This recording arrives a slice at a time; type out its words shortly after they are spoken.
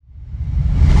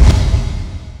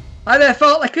Hi there,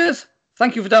 Fartlickers!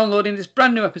 Thank you for downloading this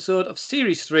brand new episode of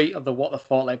Series 3 of the What the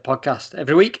Fartlek podcast.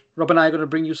 Every week, Rob and I are going to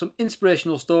bring you some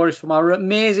inspirational stories from our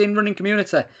amazing running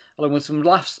community, along with some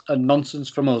laughs and nonsense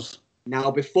from us. Now,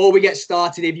 before we get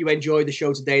started, if you enjoyed the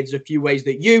show today, there's a few ways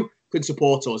that you can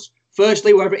support us.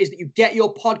 Firstly, wherever it is that you get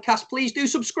your podcast, please do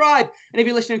subscribe. And if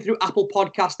you're listening through Apple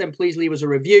Podcasts, then please leave us a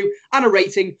review and a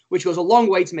rating, which goes a long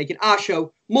way to making our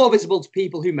show more visible to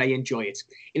people who may enjoy it.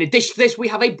 In addition to this, we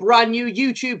have a brand new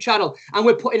YouTube channel, and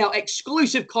we're putting out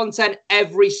exclusive content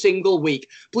every single week.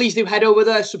 Please do head over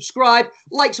there, subscribe,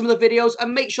 like some of the videos,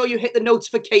 and make sure you hit the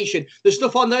notification. There's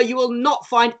stuff on there you will not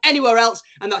find anywhere else,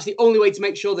 and that's the only way to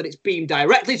make sure that it's beamed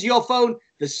directly to your phone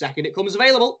the second it comes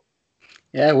available.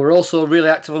 Yeah, we're also really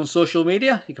active on social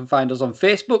media. You can find us on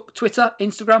Facebook, Twitter,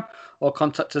 Instagram, or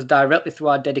contact us directly through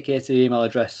our dedicated email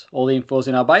address. All the info's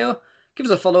in our bio. Give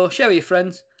us a follow, share with your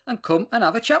friends, and come and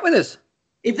have a chat with us.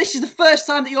 If this is the first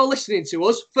time that you're listening to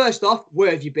us, first off,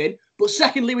 where have you been? But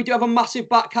secondly, we do have a massive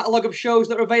back catalogue of shows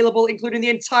that are available, including the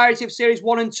entirety of Series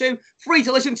 1 and 2, free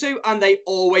to listen to, and they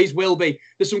always will be.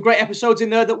 There's some great episodes in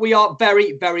there that we are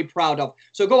very, very proud of.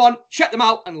 So go on, check them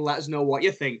out, and let us know what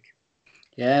you think.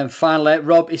 Yeah, and finally,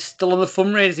 Rob is still on the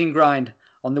fundraising grind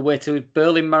on the way to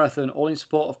Berlin Marathon, all in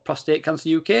support of Prostate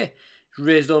Cancer UK. He's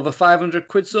raised over 500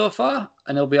 quid so far,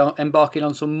 and he'll be embarking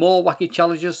on some more wacky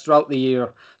challenges throughout the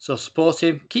year. So support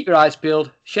him, keep your eyes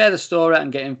peeled, share the story,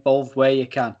 and get involved where you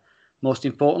can. Most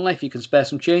importantly, if you can spare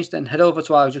some change, then head over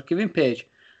to our Just Giving page.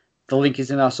 The link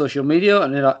is in our social media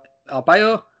and in our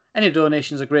bio. Any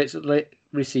donations are greatly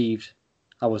received.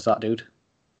 How was that, dude?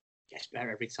 Yes,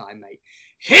 better every time, mate.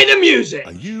 Hit the music!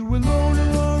 Are you alone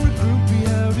or a groupie?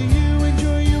 How do you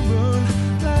enjoy your run?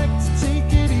 Like to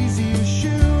take it easy or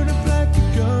shoot up like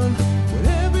a gun?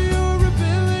 Whatever your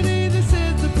ability, this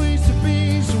is the place to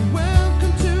be. So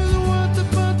welcome to the What the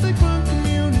Fartlek Run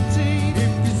community.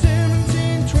 If you're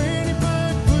 17,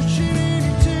 25, pushing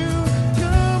 82,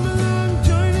 come along,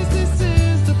 join us, this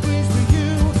is the place for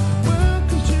you.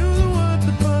 Welcome to the What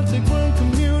the Fartlek Run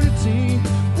community.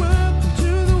 Welcome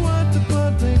to the What the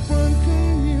Fartlek Run community.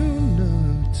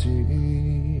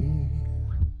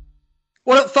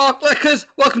 What up, Fartlickers?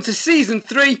 Welcome to Season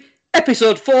 3,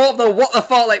 Episode 4 of the What the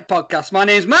Fartlek podcast. My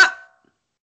name's Matt.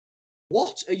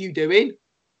 What are you doing?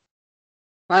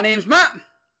 My name's Matt.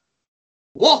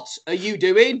 What are you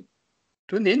doing?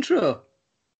 Doing the intro.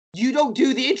 You don't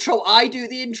do the intro, I do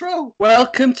the intro.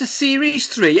 Welcome to Series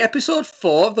 3, Episode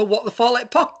 4 of the What the Fartlek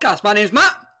podcast. My name's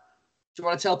Matt. Do you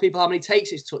want to tell people how many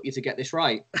takes it's took you to get this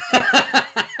right?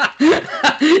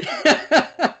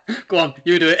 Go on,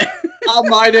 you do it. And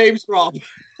my name's Rob.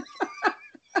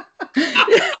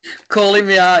 Calling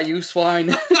me out, you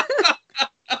swine.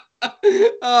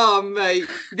 Oh, mate.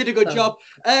 You did a good job.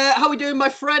 How we doing, my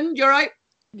friend? You all right?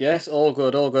 Yes, all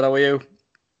good, all good. How are you?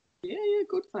 Yeah,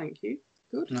 good, thank you.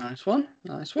 Good. Nice one,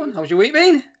 nice one. How's your week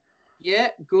been?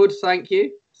 Yeah, good, thank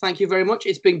you. Thank you very much.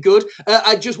 It's been good.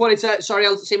 I just wanted to, sorry,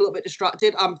 I seem a little bit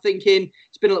distracted. I'm thinking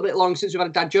it's been a little bit long since we've had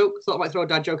a dad joke. Thought I might throw a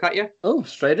dad joke at you. Oh,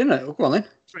 straight in it. Oh, go on then.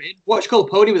 Straight in. What's called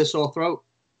a pony with a sore throat?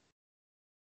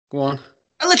 Go on.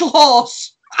 A little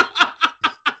horse.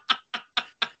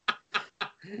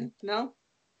 No?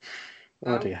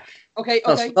 Oh dear. Okay.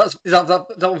 Is that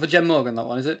one for Jen Morgan, that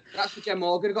one, is it? That's for Jen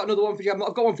Morgan. I've got another one for Jen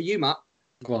Morgan. I've got one for you, Matt.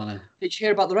 Go on then. Did you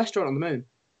hear about the restaurant on the moon?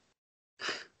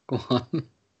 Go on.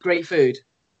 Great food.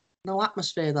 No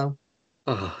atmosphere, though.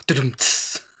 Oh, dum.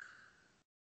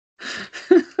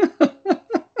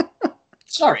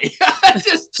 Sorry.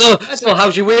 So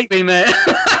how's your week been, mate?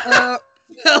 Well,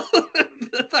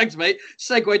 thanks, mate.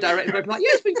 Segue directly from that. Yeah,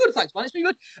 it's been good, thanks, man. It's been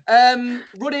good.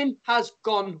 Running has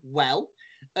gone well.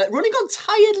 Running on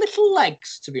tired little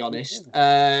legs, to be honest.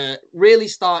 Really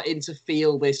starting to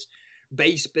feel this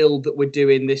base build that we're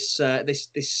doing, this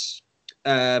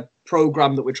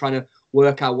program that we're trying to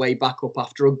work our way back up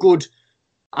after a good,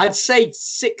 I'd say,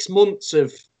 6 months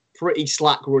of pretty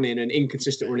slack running and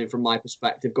inconsistent running from my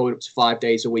perspective, going up to 5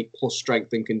 days a week plus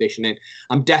strength and conditioning.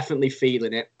 I'm definitely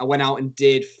feeling it. I went out and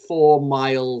did 4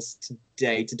 miles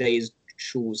today. Today is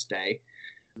Tuesday.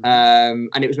 And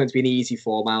it was meant to be an easy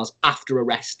 4 miles after a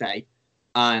rest day.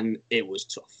 And it was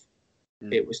tough.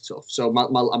 It was tough. So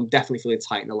I'm definitely feeling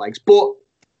tight in the legs. But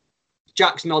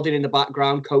Jack's nodding in the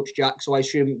background, Coach Jack. So I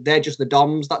assume they're just the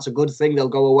DOMs. That's a good thing. They'll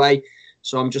go away.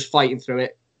 So I'm just fighting through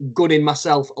it. Gunning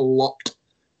myself a lot.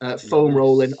 Foam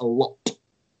rolling a lot.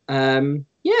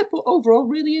 Yeah, but overall,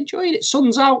 really enjoying it.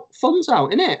 Sun's out, fun's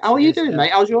out, innit? How are you doing,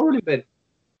 mate? How's your running been?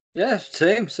 Yeah,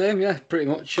 same, yeah, pretty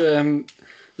much.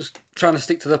 Just trying to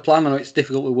stick to the plan. I know it's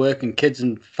difficult with work and kids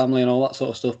and family and all that sort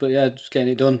of stuff, but yeah, just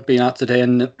getting it done. Being out today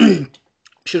and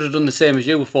should have done the same as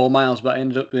you with 4 miles, but I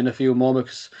ended up doing a few more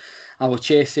because I was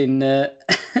chasing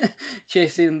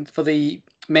chasing for the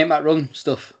Make Mac Run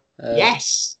stuff.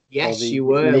 Yes, the you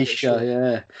were. Nisha,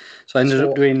 yeah. So I ended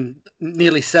up doing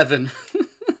nearly 7.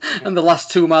 And the last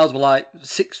 2 miles were like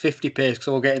 6:50 pace because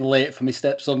I was getting late for my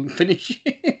steps on finish.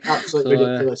 Absolutely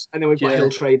ridiculous. And then we've got Hill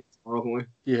Trade tomorrow, haven't we?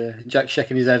 Yeah, Jack's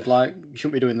shaking his head like, you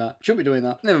shouldn't be doing that. Shouldn't be doing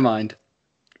that. Never mind.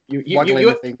 You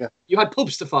had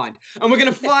pubs to find. And we're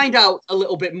going to find out a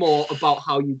little bit more about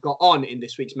how you got on in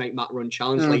this week's Make Mac Run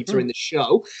Challenge later in the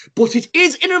show. But it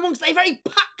is in amongst a very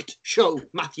packed show,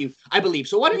 Matthew, I believe.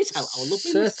 So why don't you tell our lovely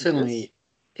Certainly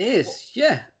is,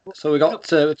 yeah. So we got...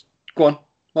 go on.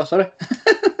 What, sorry?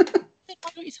 Why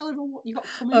don't you tell everyone what you got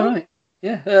coming up? All right.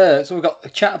 Yeah. So we've got a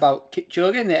chat about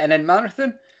Kipchoge in the NN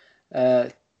Marathon.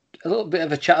 A little bit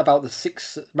of a chat about the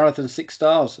 6 Marathon 6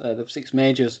 stars, the 6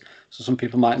 majors. So some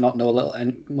people might not know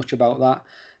much about that.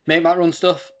 Make Mac Run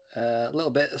stuff. A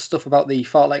little bit of stuff about the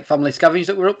Fartlek family scavenge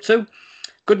that we're up to.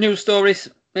 Good news stories.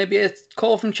 Maybe a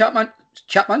call from Chapman John?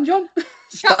 Chapman John.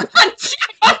 Statman.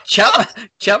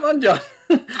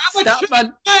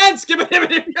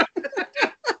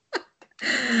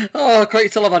 Oh, I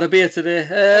can't tell I've had a beer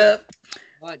today.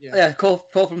 Yeah, call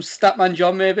from Statman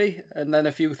John maybe, and then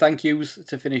a few thank yous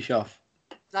to finish off.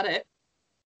 Is that it?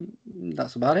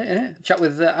 That's about it, isn't it? Chat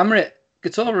with Amrit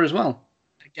Katora as well.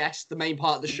 I guess the main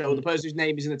part of the show, the person whose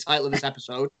name is in the title of this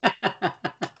episode. I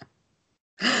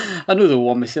knew there was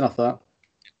one missing off that.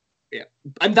 Yeah,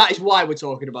 and that is why we're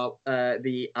talking about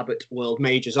the Abbott World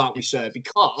Majors, aren't we, sir?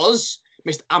 Because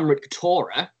Mr. Amrit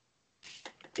Katora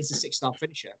is a 6-star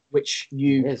finisher, which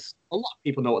a lot of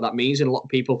people know what that means, and a lot of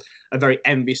people are very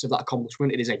envious of that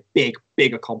accomplishment. It is a big,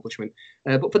 big accomplishment.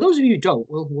 But for those of you who don't,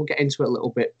 we'll get into it a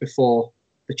little bit before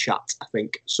the chat, I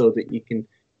think, so that you can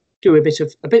do a bit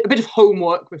of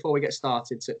homework before we get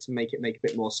started to make it make a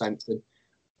bit more sense and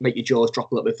make your jaws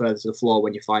drop a little bit further to the floor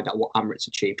when you find out what Amrit's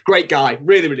achieved. Great guy,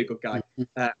 really, really good guy,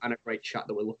 and a great chat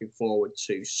that we're looking forward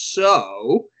to.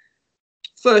 So,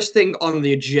 first thing on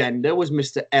the agenda was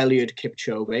Mr. Eliud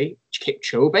Kipchoge.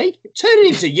 Kipchoge? Turning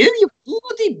into you? You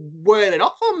bloody whirling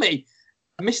off on me.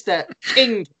 Mr.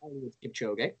 King Eliud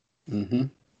Kipchoge,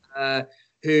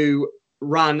 who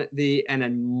ran the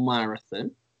NN Marathon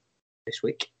this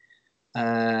week.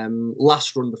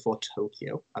 Last run before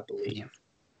Tokyo, I believe. Yeah.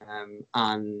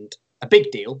 And a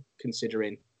big deal,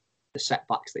 considering the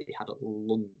setbacks that he had at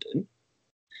London.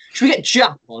 Should we get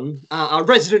Jack on, our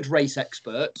resident race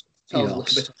expert? Tell us a little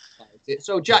bit about it.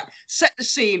 So, Jack, set the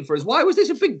scene for us. Why was this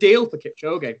a big deal for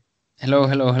Kipchoge?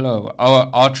 Hello.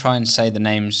 I'll try and say the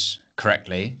names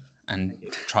correctly and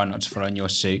try not to follow in your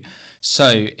suit.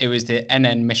 So, it was the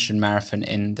NN Mission Marathon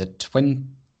in the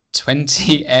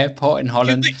 20 airport in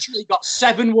Holland. You literally got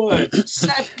 7 words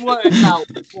out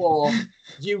before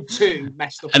you two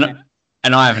messed up.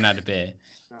 And I haven't had a beer.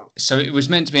 No. So, it was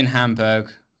meant to be in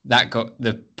Hamburg. That got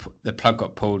the plug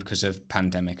got pulled because of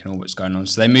pandemic and all what's going on.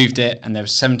 So they moved it, and there were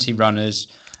 70 runners,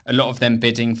 a lot of them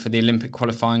bidding for the Olympic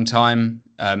qualifying time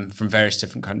from various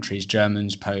different countries: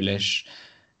 Germans, Polish,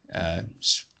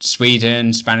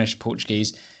 Sweden, Spanish,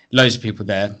 Portuguese. Loads of people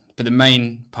there. But the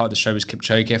main part of the show was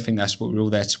Kipchoge. I think that's what we were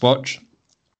all there to watch.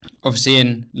 Obviously,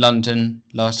 in London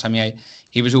last time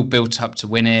he was all built up to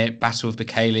win it. Battle of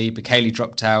Bekele. Bekele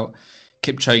dropped out.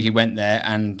 Kipchoge went there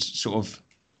and sort of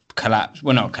collapsed,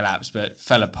 well, not collapsed, but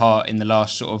fell apart in the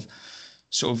last sort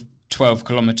of 12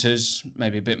 kilometers,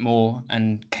 maybe a bit more,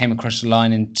 and came across the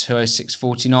line in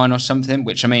 2:06:49 or something,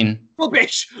 which, I mean,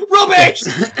 rubbish.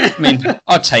 I mean,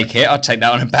 I'll take that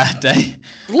on a bad day.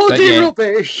 Bloody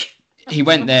rubbish. He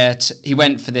went there. He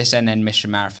went for this NN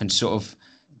Mission Marathon to sort of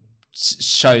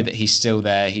show that he's still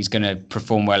there. He's going to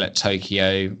perform well at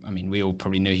Tokyo. I mean, we all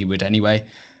probably knew he would anyway.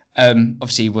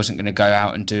 Obviously, he wasn't going to go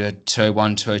out and do a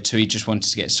 2:01, 2:02. He just wanted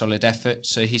to get solid effort.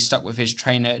 So he stuck with his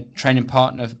training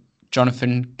partner,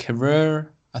 Jonathan Carreur,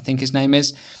 I think his name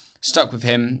is. Stuck with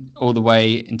him all the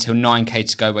way until 9K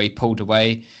to go, where he pulled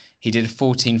away. He did a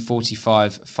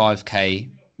 14:45 5K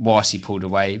whilst he pulled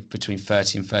away between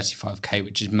 30 and 35K,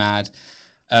 which is mad.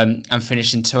 And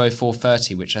finished in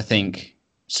 2:04:30, which I think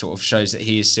sort of shows that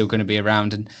he is still going to be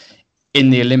around. And in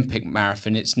the Olympic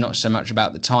marathon, it's not so much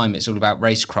about the time, it's all about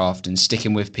racecraft and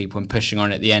sticking with people and pushing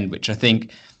on at the end, which I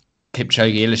think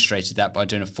Kipchoge illustrated that by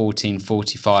doing a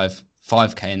 14:45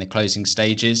 5K in the closing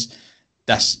stages.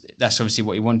 That's obviously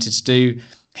what he wanted to do.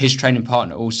 His training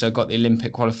partner also got the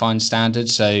Olympic qualifying standard,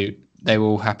 so they were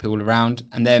all happy all around.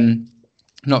 And then,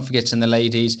 not forgetting the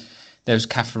ladies, there was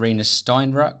Katharina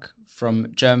Steinruck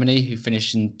from Germany, who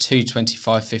finished in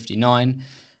 2:25:59.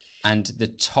 And the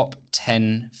top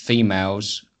 10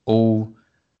 females all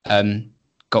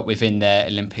got within their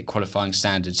Olympic qualifying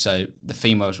standards. So the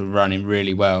females were running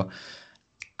really well.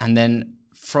 And then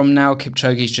from now,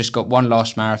 Kipchoge's just got one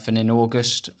last marathon in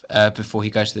August before he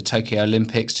goes to the Tokyo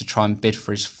Olympics to try and bid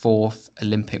for his 4th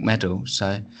Olympic medal.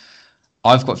 So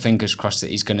I've got fingers crossed that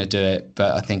he's going to do it,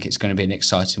 but I think it's going to be an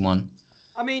exciting one.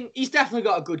 I mean, he's definitely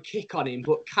got a good kick on him,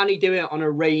 but can he do it on a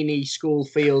rainy school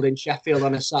field in Sheffield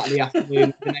on a Saturday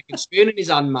afternoon with an egg and spoon in his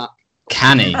hand, Matt?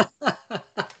 Can he?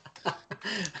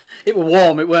 It was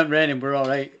warm. It weren't raining. We're all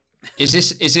right. Is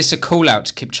this a call out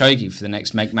to Kipchoge for the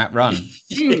next Make Matt run?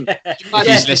 Yeah.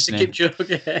 He's listening.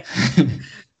 Kipchoge.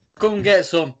 Come and get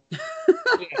some.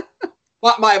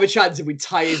 Matt might have a chance if we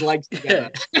tie his legs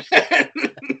together.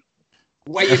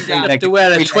 Weigh him You down. have to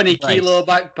wear a Like 20-kilo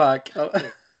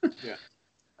backpack.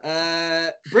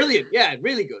 Brilliant. Yeah,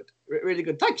 really good. Really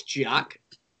good. Thanks, Jack.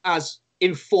 As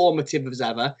informative as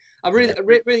ever. I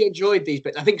really enjoyed these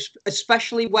bits. I think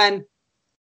especially when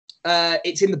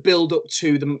it's in the build-up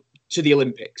to the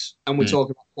Olympics and we're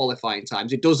talking about qualifying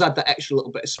times, it does add that extra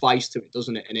little bit of spice to it,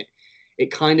 doesn't it? And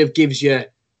it kind of gives you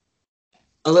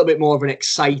a little bit more of an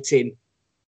exciting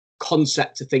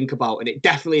concept to think about. And it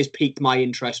definitely has piqued my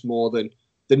interest more than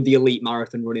the elite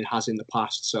marathon running has in the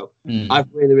past. So I've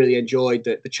really, really enjoyed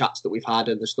the chats that we've had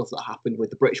and the stuff that happened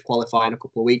with the British qualifying a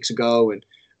couple of weeks ago.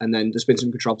 And then there's been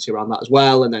some controversy around that as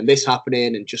well. And then this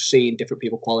happening and just seeing different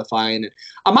people qualifying. And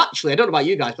I don't know about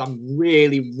you guys, but I'm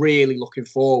really, really looking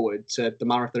forward to the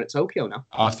marathon at Tokyo now.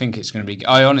 I think it's going to be...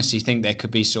 I honestly think there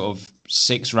could be sort of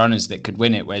 6 runners that could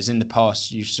win it, whereas in the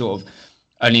past, you've sort of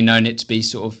only known it to be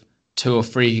sort of 2 or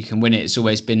 3 who can win it. It's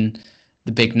always been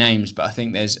the big names, but I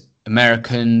think there's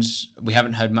Americans. We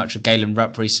haven't heard much of Galen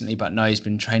Rupp recently, but no, he's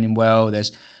been training well.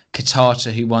 There's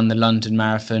Katata, who won the London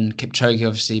Marathon. Kipchoge,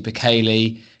 obviously,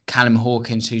 Bekele, Callum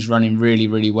Hawkins, who's running really,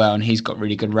 really well, and he's got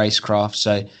really good racecraft.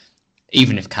 So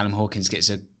even if Callum Hawkins gets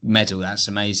a medal, that's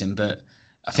amazing. But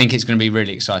I think it's going to be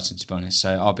really exciting, to be honest. So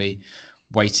I'll be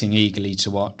waiting eagerly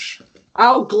to watch.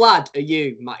 How glad are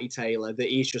you, Matty Taylor, that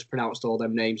he's just pronounced all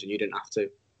them names and you didn't have to?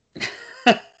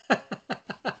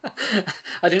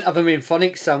 I didn't have them in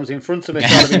phonics sounds in front of me, so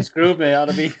I'd have been screwed,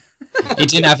 mate. He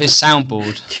didn't have his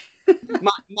soundboard.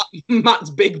 Matt's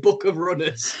big book of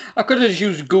runners. I could have just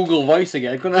used Google Voice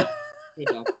again, couldn't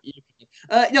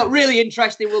I? Really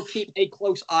interesting. We'll keep a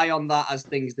close eye on that as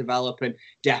things develop, and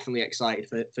definitely excited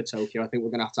for Tokyo. I think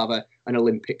we're going to have an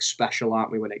Olympic special,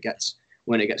 aren't we? When it gets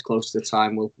close to the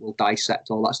time, we'll dissect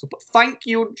all that stuff. But thank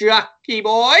you, Jackie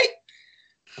boy.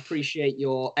 Appreciate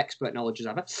your expert knowledge as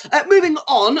ever. Moving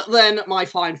on, then, my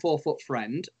fine 4-foot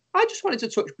friend. I just wanted to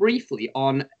touch briefly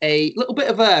on a little bit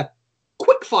of a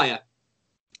quickfire.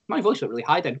 My voice went really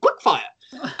high then. Quickfire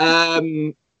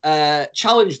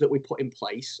challenge that we put in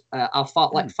place. Our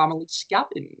Fartlek Family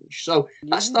Scavenge. So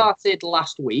that started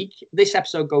last week. This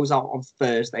episode goes out on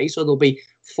Thursday, so there'll be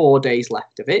 4 days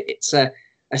left of it. It's a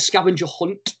scavenger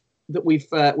hunt that we've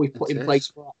put in place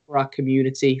for our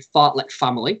community, Fartlek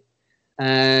Family.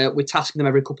 We're tasking them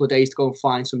every couple of days to go and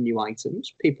find some new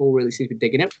items. People really seem to be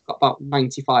digging it. We've got about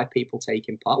 95 people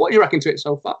taking part. What do you reckon to it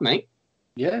so far, mate?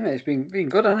 Yeah, mate, it's been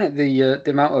good, hasn't it? The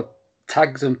amount of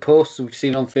tags and posts we've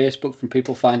seen on Facebook from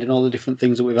people finding all the different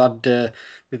things that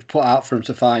we've put out for them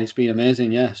to find. It's been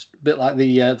amazing. Yes, a bit like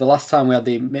the last time we had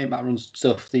the Make Matt Run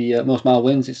stuff, the most mile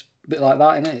wins. It's a bit like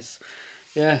that, isn't it?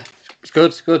 It's good.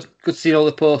 It's good to see all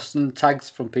the posts and tags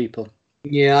from people.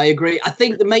 Yeah, I agree. I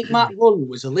think the Make Matt Run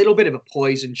was a little bit of a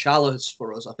poison chalice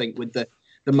for us, I think, with the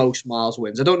most miles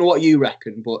wins. I don't know what you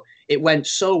reckon, but it went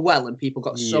so well and people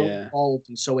got so involved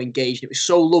and so engaged. It was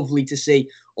so lovely to see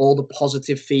all the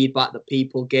positive feedback that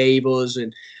people gave us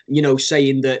and,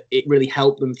 saying that it really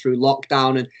helped them through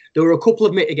lockdown. And there were a couple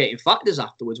of mitigating factors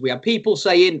afterwards. We had people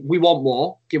saying, we want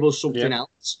more, give us something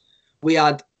else. We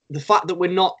had the fact that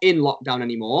we're not in lockdown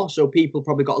anymore, so people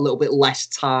probably got a little bit less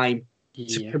time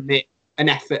to commit an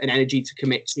effort and energy to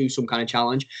commit to some kind of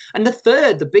challenge. And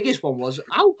the biggest one was,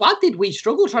 how bad did we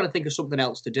struggle trying to think of something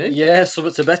else to do? Yeah,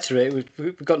 something to better it.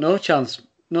 We've got no chance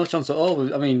at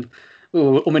all. I mean, we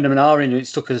were umming and ahhing. It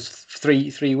took us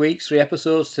three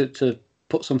episodes to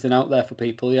put something out there for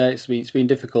people. Yeah, it's been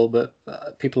difficult,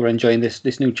 but people are enjoying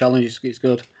this new challenge. It's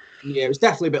good. Yeah, it was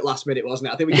definitely a bit last minute, wasn't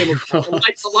it? I think we came up,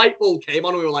 the light bulb came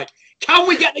on and we were like, can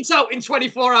we get this out in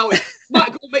 24 hours?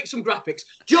 Matt, go make some graphics.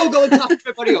 Joe, go and tap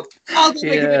everybody up. I'll go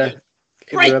make a video.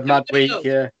 It was a mad week,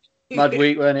 mad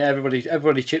week when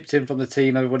everybody chipped in from the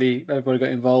team. Everybody got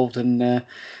involved and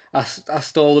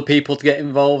asked all the people to get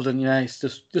involved. And it's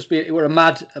just it were a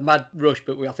mad rush,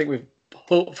 but I think we've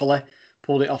hopefully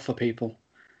pulled it off for people.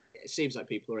 it seems like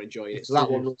people are enjoying it. So that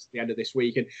one runs to the end of this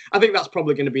week. And I think that's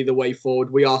probably going to be the way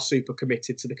forward. We are super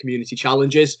committed to the community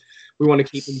challenges. We want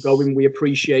to keep them going. We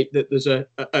appreciate that there's a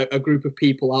group of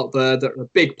people out there that are a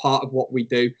big part of what we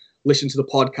do. Listen to the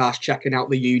podcast, checking out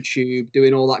the YouTube,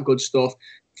 doing all that good stuff,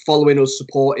 following us,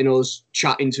 supporting us,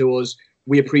 chatting to us.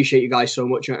 We appreciate you guys so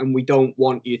much, and we don't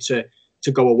want you to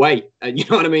go away. And you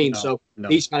know what I mean?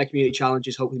 These kind of community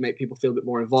challenges hopefully make people feel a bit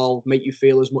more involved, make you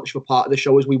feel as much of a part of the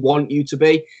show as we want you to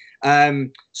be.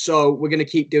 So we're going to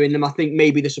keep doing them. I think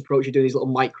maybe this approach of doing these little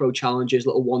micro challenges,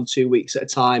 little 1-2 weeks at a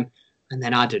time, and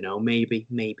then I don't know, maybe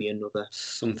another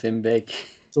something big.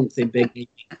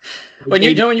 When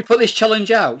you put this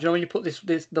challenge out, when you put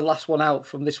this the last one out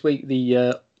from this week,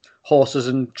 the horses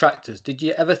and tractors, did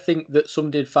you ever think that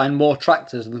somebody'd find more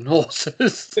tractors than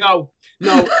horses? No.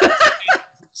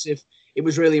 It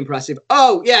was really impressive.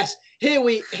 Oh yes, here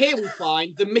we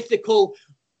find the mythical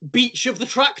beach of the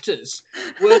tractors,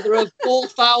 where there are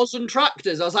 4,000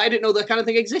 tractors. I didn't know that kind of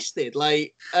thing existed.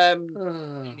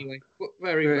 Anyway,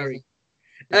 very.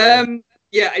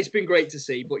 Yeah, it's been great to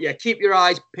see. But yeah, keep your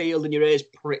eyes peeled and your ears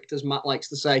pricked, as Matt likes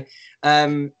to say,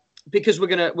 because we're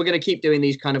gonna keep doing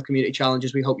these kind of community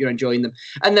challenges. We hope you're enjoying them,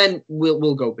 and then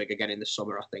we'll go big again in the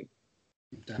summer, I think.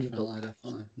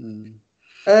 Definitely.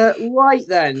 Right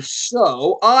then,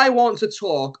 so I want to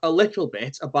talk a little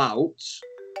bit about.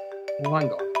 Oh,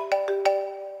 hang on.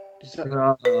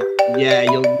 Yeah,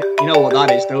 you know what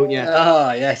that is, don't you?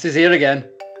 Ah, yes, he's here again.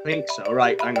 I think so.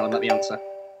 Right, hang on, let me answer.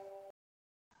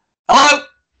 Hello!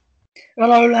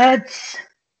 Hello, lads.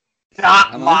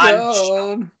 That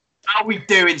man. How we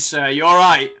doing, sir? You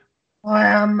alright? I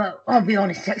am, I'll be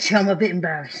honest, actually, I'm a bit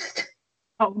embarrassed.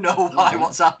 Oh no, why?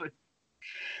 What's happened?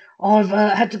 I've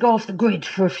had to go off the grid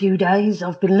for a few days.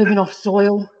 I've been living off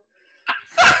soil.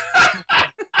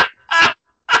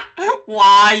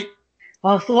 Why?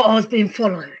 I thought I was being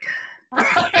followed. Who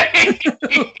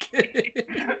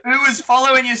was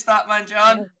following you, Statman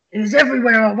John? It was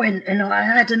everywhere I went, and I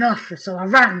had enough, so I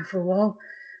ran for a while.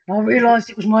 I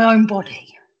realised it was my own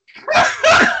body.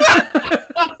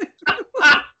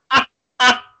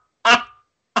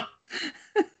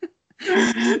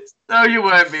 So you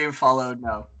weren't being followed,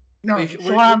 no? No, Was it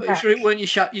your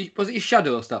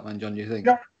shadow, Statman John, do you think?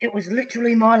 No, it was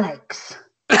literally my legs.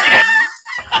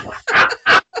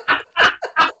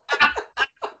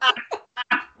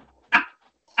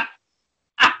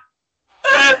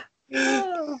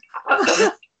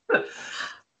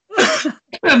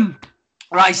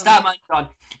 Right, Statman John,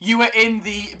 you were in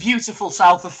the beautiful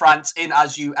south of France, in,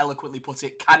 as you eloquently put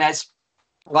it, Cannes,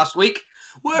 last week.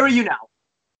 Where are you now?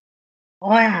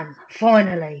 I am,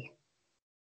 finally,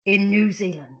 in New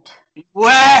Zealand.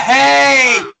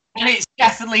 Hey! And it's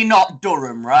definitely not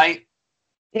Durham, right?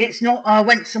 It's not, I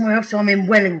went somewhere else, so I'm in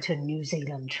Wellington, New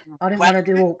Zealand. I didn't want to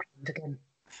do Auckland again.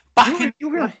 You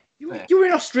were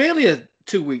in Australia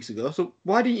 2 weeks ago, so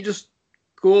why didn't you just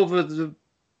go over the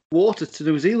water to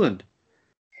New Zealand?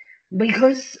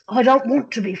 Because I don't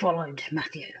want to be followed,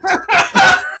 Matthew.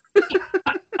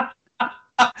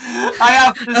 I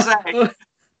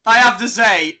have to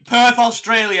say, Perth,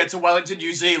 Australia to Wellington,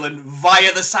 New Zealand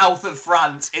via the south of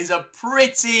France is a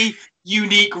pretty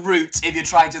unique route if you're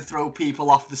trying to throw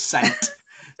people off the scent.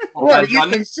 Well, you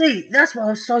can see, that's why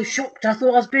I was so shocked. I thought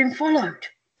I was being followed.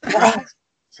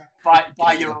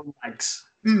 By your own legs.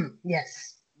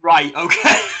 Yes. Right,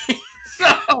 okay.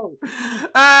 So,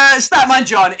 Statman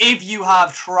John, if you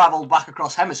have travelled back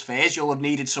across hemispheres, you'll have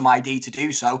needed some ID to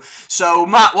do so. So,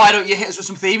 Matt, why don't you hit us with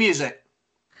some theme music?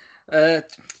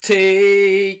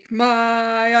 Take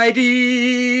my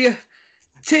ID.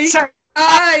 Take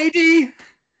ID.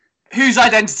 Whose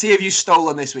identity have you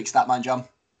stolen this week, Statman John?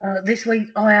 This week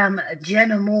I am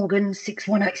Jenna Morgan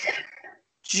 6187.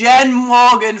 Jen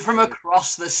Morgan from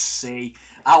across the sea.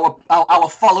 Our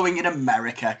following in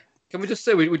America. Can we just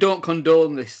say we don't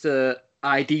condone this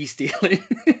ID stealing?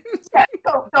 Yeah,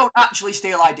 don't actually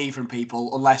steal ID from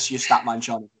people unless you're Statman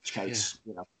John, in which case,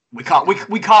 you know, we can't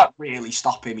really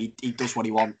stop him. He does what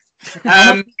he wants.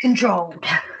 Controlled.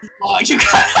 Oh, you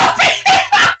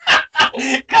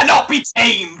cannot be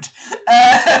tamed.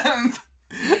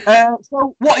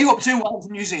 So, what are you up to while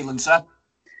in New Zealand, sir?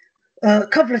 A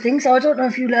couple of things. I don't know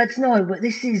if you lads know, but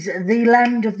this is the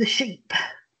land of the sheep.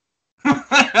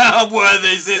 Where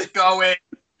is this going?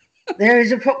 There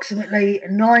is approximately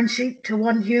 9 sheep to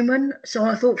 1 human, so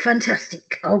I thought,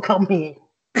 fantastic, I'll come here.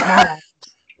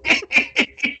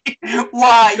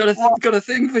 Why? Got a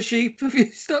thing for sheep, have you,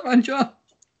 Statman John?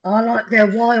 I like their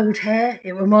wild hair.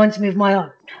 It reminds me of my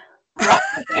own.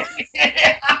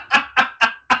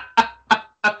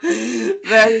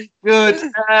 Very good.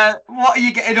 What are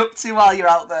you getting up to while you're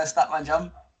out there, Statman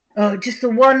John? Just the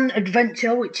one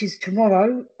adventure, which is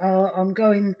tomorrow. I'm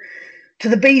going to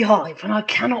the Beehive, and I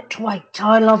cannot wait.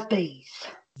 I love bees.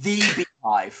 The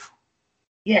Beehive.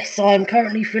 Yes, I am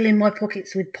currently filling my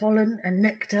pockets with pollen and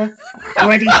nectar,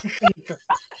 ready to feed them.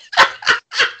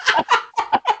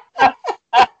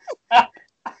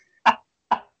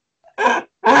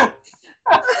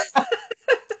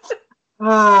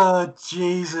 Oh,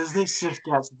 Jesus, this just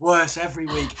gets worse every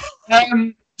week.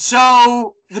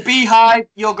 So, the Beehive,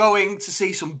 you're going to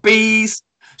see some bees.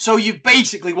 So, you've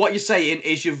basically, what you're saying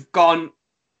is you've gone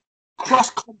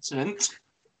cross-continent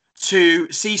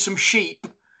to see some sheep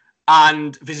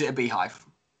and visit a beehive.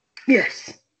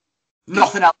 Yes.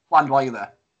 Nothing else planned while you're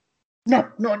there. No,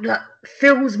 not that.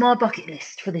 Fills my bucket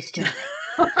list for this journey.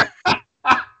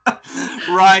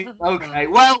 Right, okay.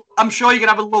 Well, I'm sure you're going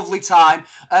to have a lovely time.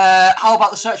 How about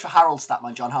the search for Harold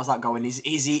Statman, John? How's that going? Is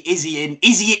he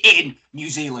in New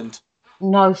Zealand?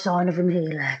 No sign of him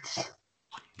here, lads.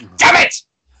 Damn it!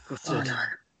 Oh, no.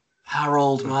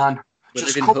 Harold, man. We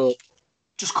Just live in come, hope.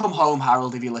 just come home,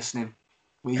 Harold, if you're listening.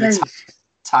 With your Please,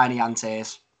 tiny ant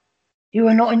ears. you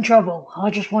are not in trouble. I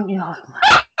just want you home.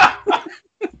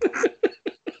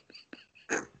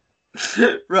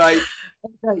 Right.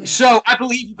 Okay. So I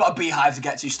believe you've got a beehive to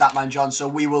get to, Statman John. So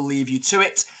we will leave you to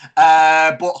it.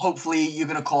 But hopefully you're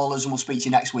going to call us and we'll speak to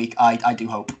you next week. I do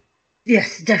hope.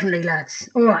 Yes, definitely, lads.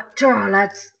 All right, ta-ra,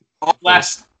 lads. All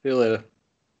blessed. See you later.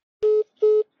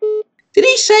 Did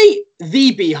he say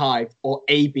the beehive or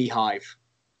a beehive?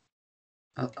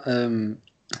 I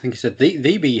think he said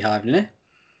the Beehive, didn't he?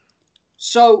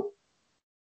 So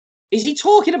is he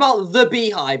talking about the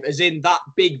beehive as in that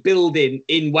big building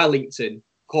in Wellington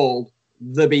called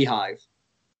the Beehive?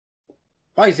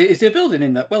 Why is there a building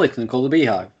in that Wellington called the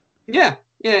Beehive? Yeah.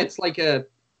 It's like a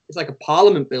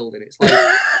Parliament building. It's like.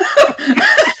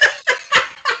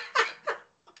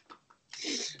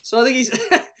 So I think he's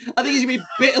gonna be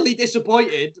bitterly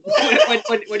disappointed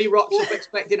when he rocks up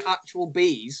expecting actual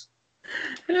bees.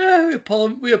 Yeah,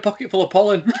 we had a pocket full of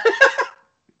pollen.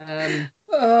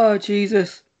 Oh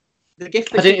Jesus! The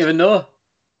gift. I didn't even know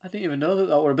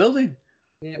that were a building.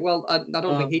 Yeah, well, I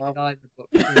don't think he wow. did either. But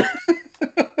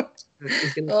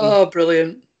he's gonna, Oh,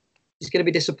 brilliant! he's going to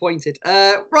be disappointed.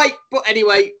 Right, but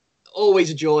anyway, always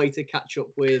a joy to catch up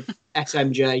with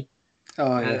SMJ,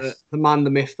 Oh yes. the man, the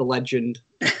myth, the legend,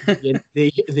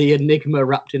 the enigma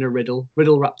wrapped in a riddle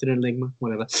wrapped in an enigma,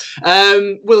 whatever.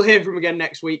 We'll hear from him again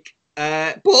next week.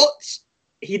 But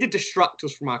he did distract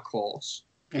us from our course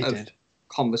He of did.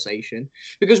 conversation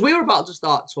because we were about to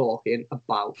start talking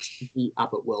about the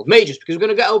Abbott World Majors because we're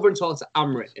going to get over and talk to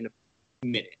Amrit in a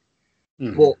minute.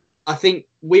 Mhm. But I think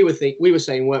we were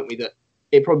saying, weren't we, that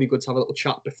it'd probably be good to have a little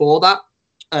chat before that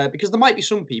because there might be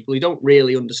some people who don't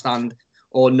really understand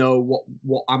or know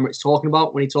what Amrit's talking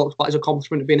about when he talks about his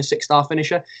accomplishment of being a 6-star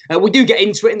finisher. We do get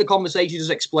into it in the conversation,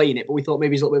 just explain it, but we thought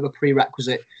maybe it's a little bit of a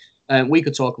prerequisite. We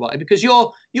could talk about it because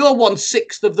you're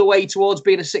 1/6 of the way towards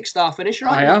being a 6-star finisher.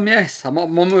 Aren't I you? am, yes. I'm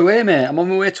on my way, mate. I'm on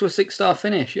my way to a 6-star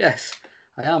finish. Yes,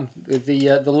 I am.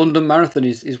 The London Marathon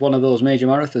is one of those major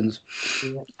marathons.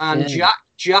 And Yeah.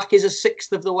 Jack is a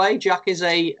 1/6 of the way. Jack is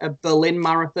a Berlin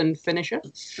Marathon finisher.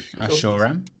 I sure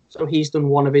am. So he's done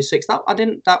one of his 6. That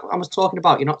I was talking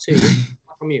about. You're not too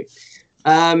from you.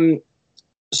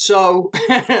 So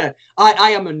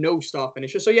I am a no-star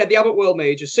finisher. So yeah, the Abbott World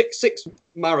Majors, six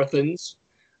marathons.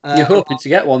 You're hoping to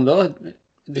get one though.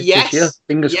 This year.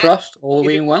 Fingers crossed. All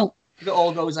being well. If it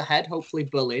all goes ahead, hopefully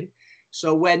Berlin.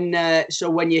 So when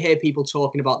you hear people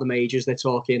talking about the majors, they're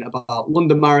talking about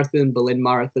London Marathon, Berlin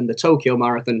Marathon, the Tokyo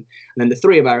Marathon, and then the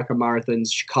 3 American marathons,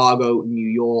 Chicago, New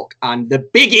York, and the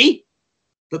biggie,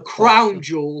 the crown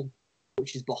jewel,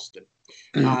 which is Boston,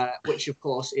 which of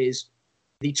course is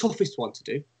the toughest one to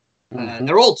do.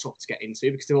 They're all tough to get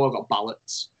into because they've all got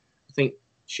ballots. I think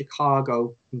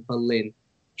Chicago and Berlin,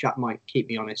 Jack might keep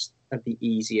me honest, are the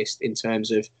easiest in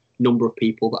terms of number of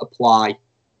people that apply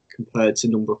compared to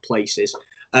number of places.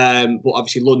 But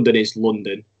obviously London is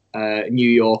London. New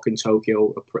York and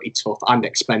Tokyo are pretty tough and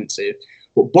expensive.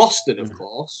 But Boston, of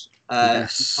course,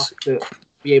 Yes. you have to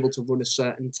be able to run a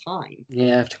certain time. Yeah,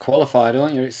 you have to qualify,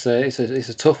 don't you? It's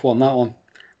a tough one. That one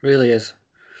really is.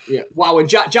 Yeah. Wow. And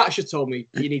Jack just told me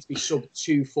you need to be sub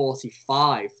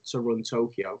 2:45 to run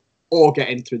Tokyo or get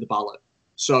in through the ballot.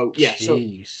 So yeah.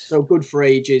 Jeez. So good for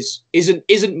ages isn't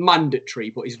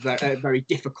mandatory, but is very very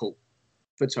difficult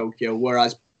for Tokyo.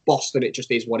 Whereas Boston, it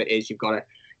just is what it is. You've got to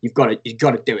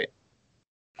do it.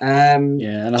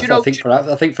 Yeah, and I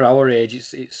think for our age,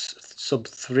 it's sub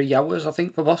 3 hours. I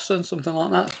think for Boston, something like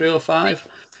that, 3 or 5.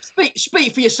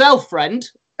 Speak for yourself, friend.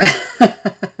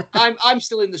 I'm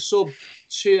still in the sub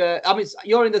 2. I mean,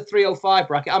 you're in the 305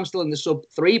 bracket. I'm still in the sub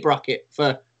 3 bracket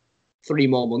for 3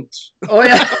 more months. Oh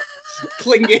yeah,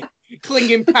 clinging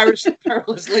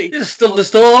perilously. you still the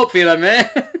store up, you know, mate.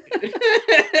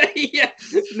 Yeah,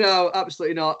 no,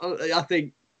 absolutely not. I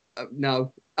think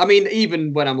no. I mean,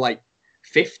 even when I'm like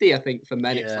 50, I think for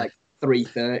men it's like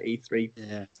 330,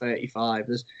 335.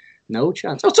 There's no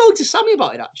chance. I was talking to Sammy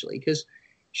about it actually because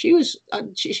she was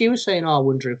saying, "Oh, I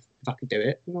wonder if I could do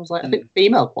it." And I was like, "I think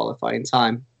female qualifying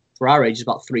time for our age is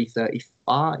about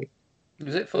 3:35."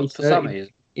 Is it for Sammy?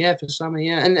 Yeah, for Sammy.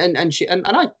 Yeah, and she and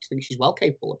I think she's well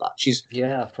capable of that. She's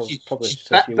probably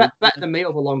better than me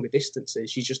over longer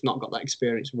distances. She's just not got that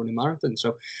experience of running marathons.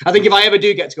 So I think if I ever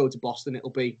do get to go to Boston, it'll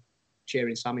be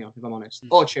cheering Sammy on, if I'm honest,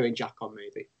 or cheering Jack on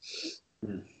maybe.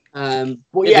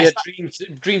 But yes,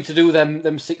 dream to do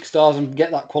them 6 stars and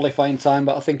get that qualifying time.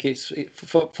 But I think it's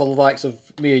for the likes of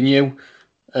me and you.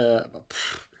 I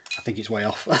think it's way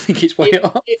off. Off.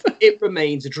 It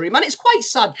remains a dream, and it's quite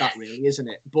sad that really, isn't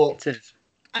it? But it is.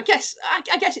 I guess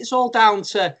it's all down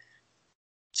to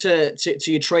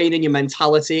your training, your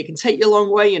mentality. It can take you a long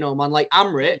way, you know, man. Like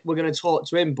Amrit, we're going to talk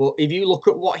to him, but if you look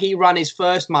at what he ran his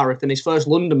first marathon, his first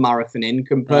London marathon in,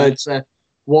 compared to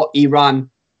what he ran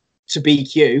to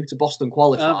BQ, to Boston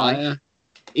qualify,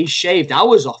 he shaved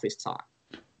hours off his time.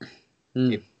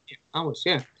 Hours,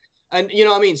 yeah. And you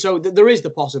know what I mean? So there is the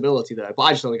possibility there, but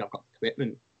I just don't think I've got the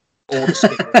commitment or the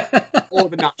skill or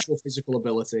the natural physical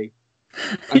ability.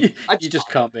 I just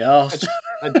can't be arsed.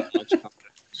 I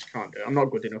just can't do it. I'm not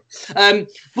good enough.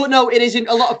 But no, it isn't.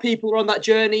 A lot of people are on that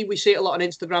journey. We see it a lot on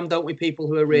Instagram, don't we? People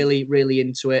who are really, really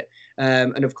into it.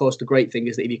 And of course, the great thing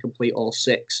is that if you complete all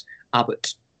 6,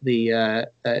 Abbott, the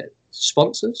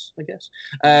sponsors, I guess,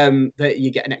 that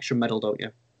you get an extra medal, don't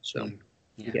you? So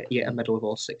you get a medal of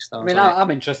all 6 stars. I mean,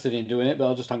 I'm interested in doing it,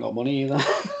 but I just haven't got money either.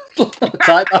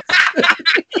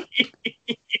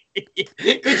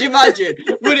 Could you imagine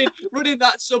running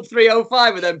that sub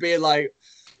 305 and then being like,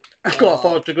 I can't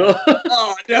afford to go.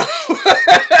 Oh no!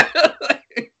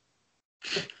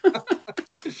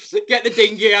 Get the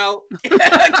dinghy out.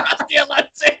 Cross the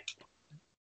Atlantic.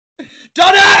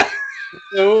 Donna!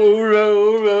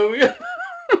 Row.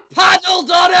 Paddle,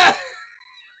 Donna!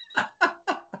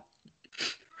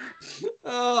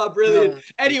 Oh, brilliant. No.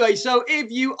 Anyway, so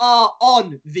if you are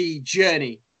on the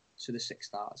journey to the 6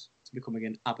 stars, to becoming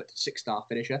an Abbott 6-star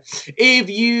finisher, if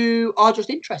you are just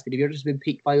interested, if you've just been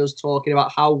piqued by us talking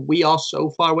about how we are so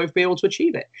far away from being able to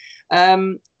achieve it,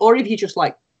 or if you just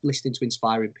like listening to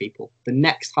inspiring people, the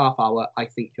next half hour, I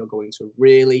think you're going to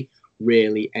really,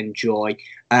 really enjoy.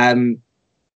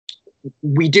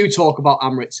 We do talk about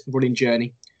Amrit's running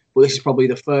journey, but this is probably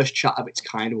the first chat of its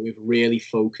kind where we've really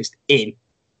focused in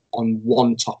on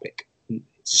one topic.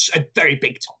 It's a very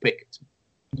big topic. It's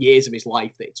years of his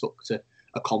life that it took to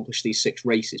accomplish these 6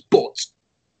 races, but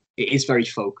it is very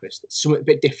focused. It's something a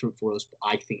bit different for us, but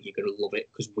I think you're going to love it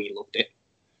because we loved it.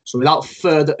 So without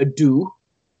further ado,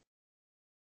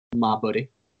 my buddy,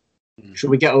 should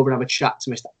we get over and have a chat to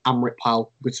Mr.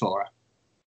 Amritpal Guttorah?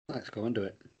 Let's go and do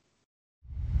it.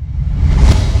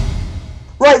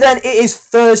 Right then, it is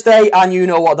Thursday, and you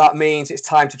know what that means. It's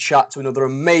time to chat to another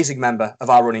amazing member of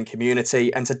our running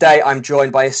community. And today I'm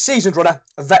joined by a seasoned runner,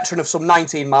 a veteran of some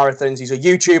 19 marathons. He's a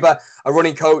YouTuber, a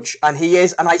running coach, and he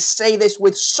is, and I say this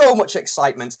with so much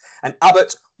excitement, an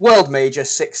Abbott World Major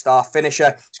 6-star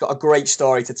finisher. He's got a great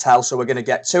story to tell, so we're going to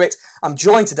get to it. I'm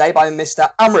joined today by Mr.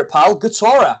 Amritpal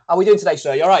Guttorah. How are we doing today,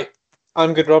 sir? You all right?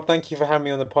 I'm good, Rob. Thank you for having me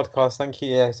on the podcast. Thank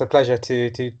you. Yeah, it's a pleasure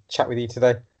to chat with you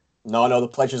today. No, the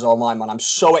pleasure's all mine, man. I'm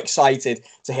so excited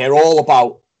to hear all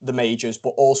about the majors, but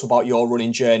also about your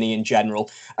running journey in general.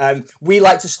 We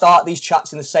like to start these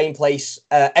chats in the same place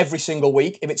every single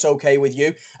week, if it's okay with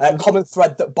you. Common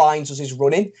thread that binds us is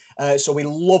running, so we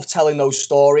love telling those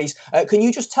stories. Can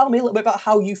you just tell me a little bit about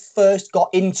how you first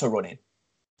got into running?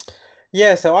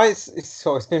 Yeah, so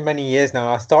it's been many years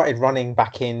now. I started running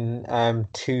back in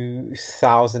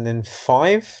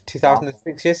 2005,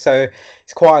 2006 years. So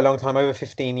it's quite a long time, over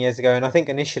 15 years ago. And I think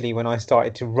initially when I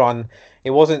started to run,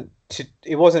 it wasn't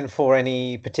for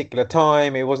any particular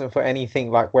time. It wasn't for anything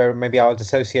like where maybe I would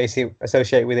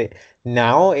associate with it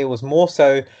now. It was more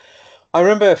so. I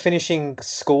remember finishing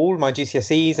school, my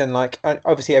GCSEs, and like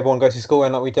obviously everyone goes to school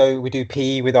and like we do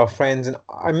PE with our friends, and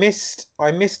I missed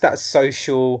that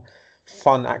social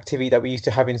fun activity that we used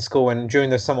to have in school. And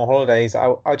during the summer holidays,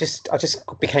 I just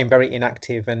became very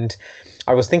inactive, and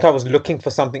I was looking for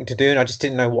something to do, and I just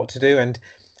didn't know what to do. And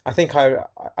I think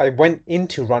I went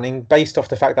into running based off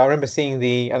the fact that I remember seeing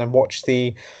and I watched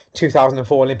the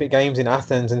 2004 Olympic Games in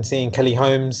Athens and seeing Kelly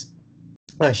Holmes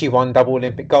She won double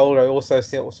Olympic gold. I also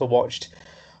watched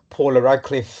Paula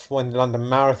Radcliffe won the London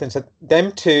Marathon. So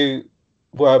them two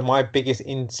were my biggest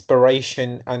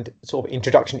inspiration and sort of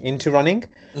introduction into running,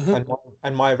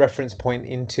 and my reference point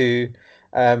into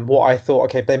what I thought.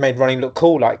 Okay, they made running look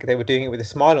cool, like they were doing it with a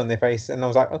smile on their face, and I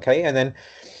was like, okay. And then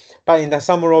back in the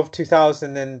summer of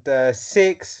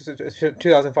 2006,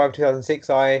 2005, 2006,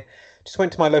 I just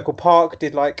went to my local park,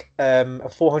 did like a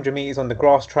 400 meters on the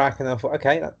grass track, and I thought,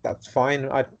 okay, that's fine.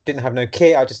 I didn't have no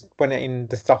kit. I just went in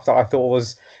the stuff that I thought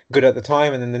was good at the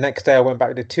time, and then the next day I went back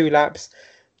and did 2 laps.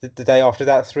 The day after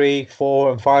that, 3,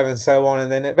 4, and 5, and so on.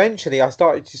 And then eventually I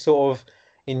started to sort of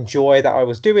enjoy that I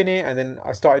was doing it, and then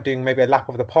I started doing maybe a lap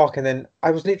of the park, and then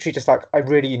I was literally just like, I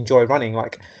really enjoy running.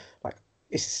 Like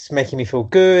it's making me feel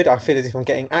good. I feel as if I'm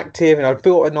getting active, and I've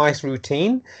built a nice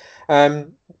routine.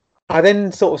 I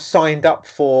then sort of signed up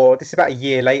for, this is about a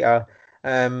year later,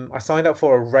 I signed up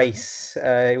for a race.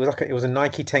 It was a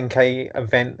Nike 10K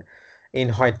event in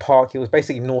Hyde Park. It was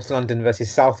basically North London versus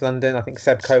South London. I think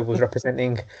Seb Coe was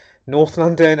representing North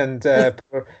London, and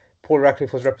Paul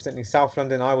Radcliffe was representing South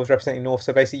London. I was representing North.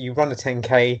 So basically you run a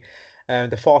 10K.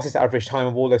 The fastest average time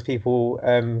of all those people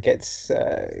gets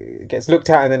looked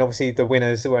at, and then obviously the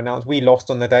winners were announced. We lost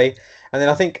on the day, and then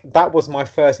I think that was my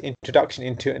first introduction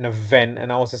into an event,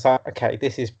 and I was just like, okay,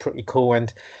 this is pretty cool.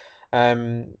 And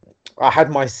I had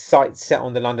my sights set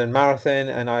on the London Marathon,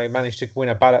 and I managed to win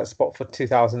a ballot spot for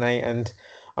 2008. And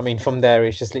I mean, from there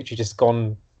it's just literally just gone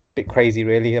a bit crazy,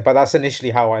 really. But that's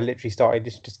initially how I literally started,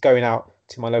 just going out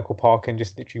to my local park and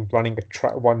just literally running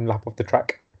one lap of the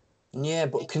track. Yeah,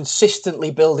 but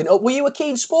consistently building up. Were you a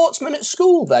keen sportsman at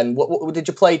school then? What did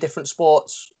you play different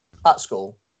sports at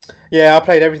school? Yeah, I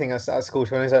played everything at school.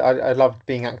 To be honest, I loved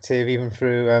being active, even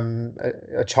through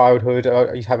a childhood.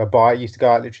 I used to have a bike. I used to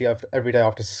go out literally every day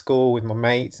after school with my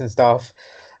mates and stuff.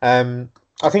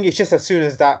 I think it's just as soon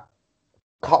as that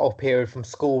cut-off period from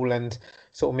school and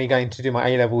sort of me going to do my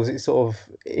A-levels,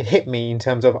 it hit me in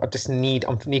terms of I need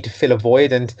to fill a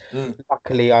void, and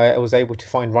luckily I was able to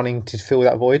find running to fill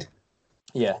that void.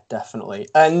 Yeah, definitely.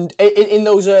 And in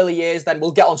those early years, then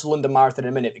we'll get on to London Marathon in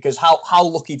a minute, because how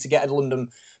lucky to get a London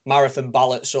Marathon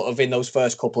ballot sort of in those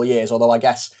first couple of years, although I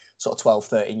guess sort of 12,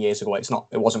 13 years ago,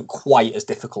 it wasn't quite as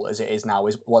difficult as it is now,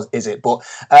 is it? But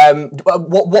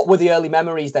what were the early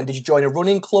memories then? Did you join a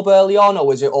running club early on, or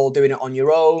was it all doing it on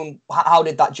your own? How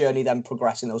did that journey then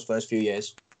progress in those first few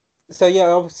years? So yeah,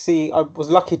 obviously I was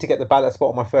lucky to get the ballot spot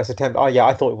on my first attempt. Oh yeah,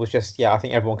 I thought it was just, I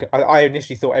think everyone could. I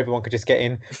initially thought everyone could just get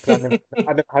in.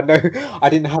 I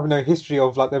didn't have no history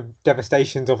of like the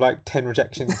devastations of like 10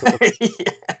 rejections.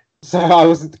 Yeah. So I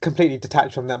was completely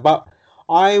detached from that. But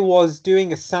I was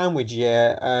doing a sandwich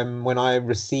year when I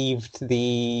received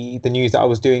the news that I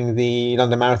was doing the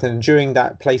London Marathon. During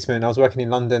that placement, I was working in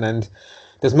London, and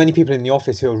there's many people in the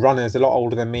office who are runners, a lot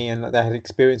older than me, and they had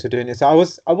experience of doing it. So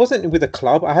I wasn't with a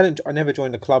club. I never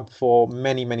joined a club for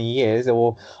many, many years,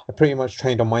 or I pretty much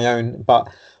trained on my own.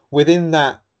 But within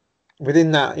that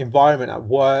environment at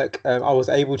work, I was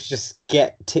able to just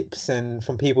get tips and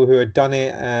from people who had done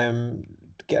it,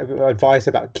 get advice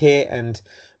about kit and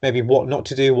maybe what not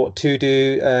to do, what to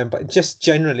do. But just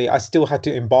generally, I still had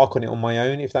to embark on it on my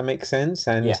own, if that makes sense.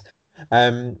 And yeah.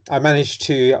 I managed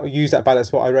to use that ballot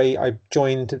spot. I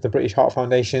joined the British Heart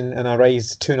Foundation, and I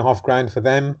raised $2,500 for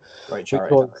them,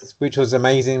 which was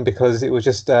amazing, because it was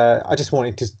just I just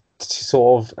wanted to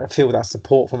sort of feel that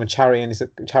support from a charity, and it's a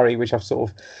charity which I've sort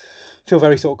of feel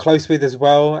very sort of close with as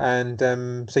well. And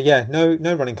so yeah, no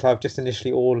running club, just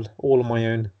initially all on my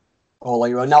own. All on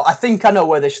your own. Now, I think I know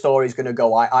where this story is going to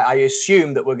go. I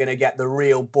assume that we're going to get the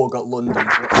real bug at London.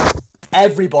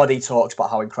 Everybody talks about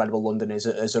how incredible London is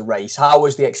as a race. How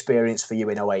was the experience for you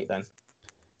in 2008 then?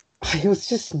 It was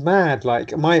just mad.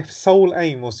 Like, my sole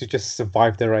aim was to just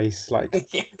survive the race. Like,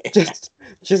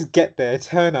 just get there,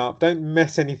 turn up, don't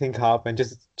mess anything up, and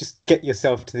just get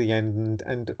yourself to the end.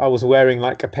 And I was wearing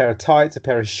like a pair of tights, a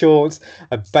pair of shorts,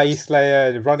 a base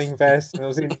layer, a running vest. And I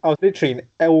was literally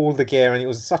in all the gear, and it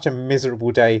was such a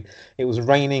miserable day. It was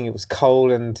raining, it was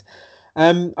cold, and I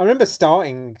remember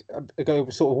starting, sort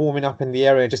of warming up in the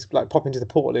area, just like popping to the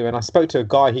Portaloo, and I spoke to a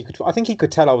guy. I think he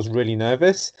could tell I was really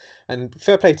nervous, and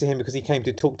fair play to him, because he came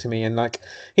to talk to me, and like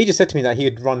he just said to me that he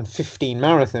had run 15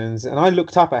 marathons, and I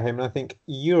looked up at him and I think,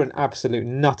 you're an absolute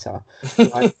nutter.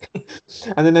 Like,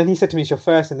 and then he said to me, it's your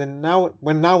first, and then now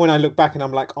when I look back and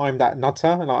I'm like, I'm that nutter,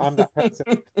 and like, I'm that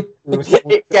person.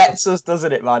 It gets us,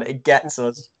 doesn't it, man? It gets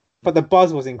us. But the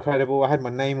buzz was incredible. I had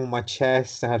my name on my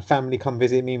chest. I had family come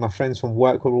visit me. My friends from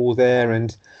work were all there.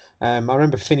 And I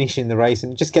remember finishing the race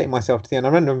and just getting myself to the end. I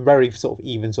ran a very sort of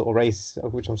even sort of race,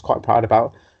 which I was quite proud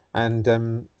about.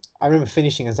 And I remember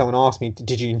finishing and someone asked me,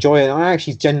 "Did you enjoy it?" And I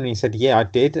actually genuinely said, "Yeah, I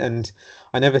did," and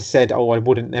I never said, "Oh, I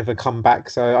wouldn't never come back."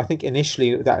 So I think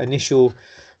initially that initial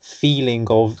feeling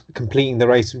of completing the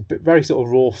race, very sort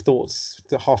of raw thoughts,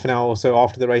 the half an hour or so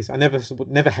after the race, I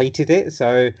never hated it.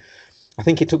 So I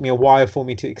think it took me a while for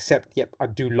me to accept, yep, I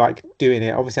do like doing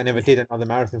it. Obviously, I never did another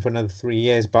marathon for another 3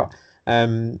 years, but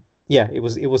yeah, it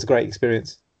was a great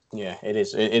experience. Yeah, it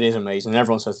is. It is amazing.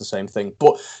 Everyone says the same thing.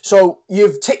 But so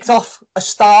you've ticked off a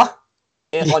star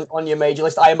on your major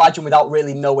list, I imagine, without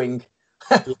really knowing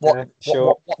what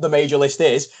the major list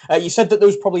is. You said that there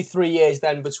was probably 3 years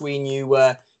then between you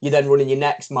then running your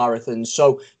next marathon.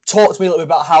 So talk to me a little bit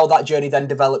about how that journey then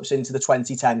develops into the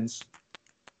 2010s.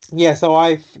 Yeah, so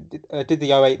I did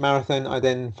the 08 marathon. I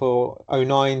then for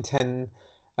 09, 10,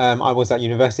 I was at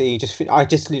university. I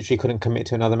just literally couldn't commit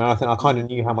to another marathon. I kind of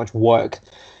knew how much work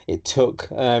it took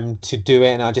to do it,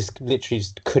 and I just literally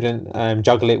just couldn't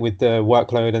juggle it with the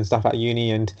workload and stuff at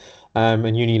uni and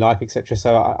uni life, etc.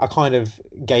 So I kind of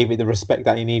gave it the respect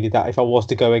that it needed. That if I was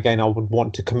to go again, I would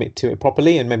want to commit to it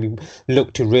properly and maybe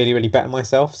look to really, really better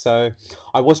myself. So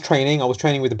I was training.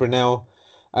 with the Brunel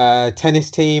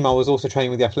tennis team. I was also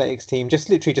training with the athletics team, just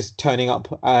literally just turning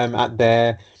up at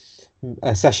their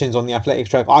sessions on the athletics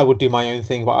track. I would do my own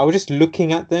thing, but I was just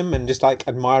looking at them and just like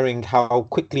admiring how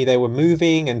quickly they were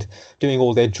moving and doing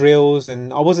all their drills,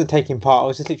 and I wasn't taking part. I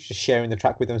was just literally just sharing the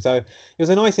track with them. So it was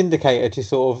a nice indicator to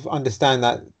sort of understand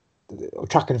that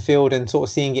track and field and sort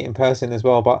of seeing it in person as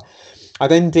well. But I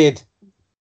then did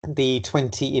the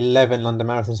 2011 London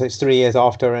Marathon, so it's 3 years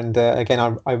after, and again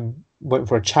I went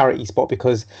for a charity spot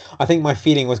because I think my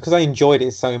feeling was, because I enjoyed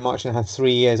it so much and had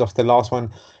 3 years off the last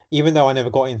one, even though I never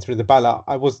got in through the ballot,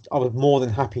 I was more than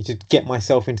happy to get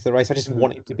myself into the race. I just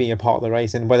wanted to be a part of the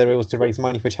race, and whether it was to raise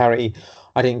money for charity,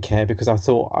 I didn't care, because I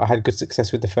thought I had good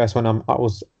success with the first one. I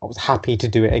was happy to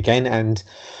do it again, and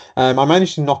I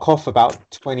managed to knock off about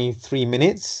 23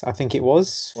 minutes, I think it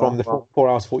was, from the 4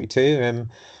 hours 42.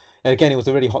 Again, it was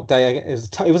a really hot day.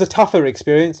 It was a tougher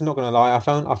experience. I'm not going to lie.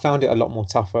 I found it a lot more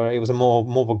tougher. It was a more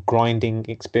of a grinding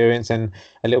experience and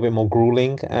a little bit more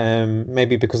grueling.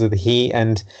 Maybe because of the heat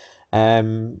and I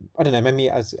don't know. Maybe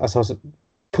as I was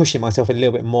pushing myself a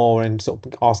little bit more and sort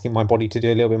of asking my body to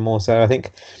do a little bit more. So I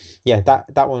think, yeah,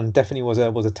 that one definitely was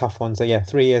a tough one. So yeah,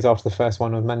 3 years after the first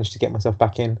one, I managed to get myself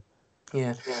back in.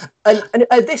 Yeah, and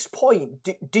at this point,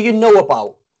 do you know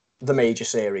about the major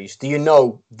series? Do you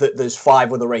know that there's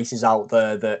 5 other races out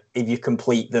there that if you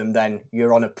complete them, then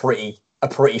you're on a pretty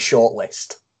short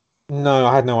list? No,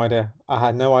 I had no idea. I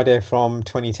had no idea from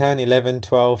 2010, 11,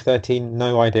 12, 13,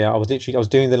 no idea. I was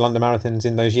doing the London Marathons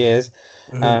in those years,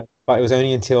 but it was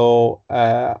only until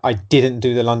I didn't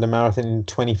do the London Marathon in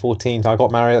 2014. So I got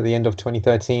married at the end of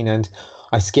 2013, and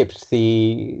I skipped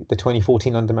the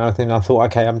 2014 London Marathon. And I thought,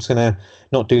 okay, I'm just gonna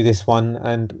not do this one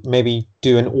and maybe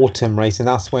do an autumn race. And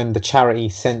that's when the charity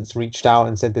Sense reached out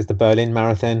and said there's the Berlin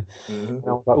Marathon. And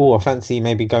I was like, oh, I fancy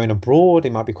maybe going abroad.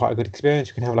 It might be quite a good experience.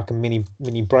 You can have like a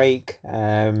mini break.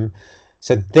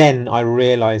 So then I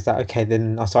realized that, okay,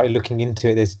 then I started looking into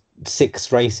it. There's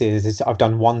 6 races. I've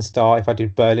done 1 start. If I do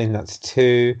Berlin, that's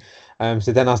 2.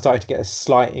 So then I started to get a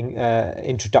slight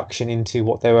introduction into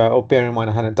what they were. Oh, bear in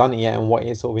mind, I hadn't done it yet, and what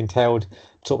it sort of entailed,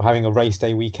 sort of having a race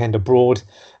day weekend abroad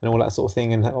and all that sort of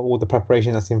thing, and all the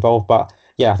preparation that's involved. But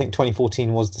yeah, I think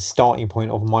 2014 was the starting point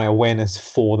of my awareness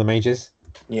for the majors.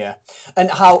 Yeah.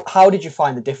 And how did you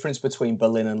find the difference between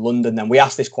Berlin and London then? We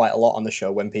ask this quite a lot on the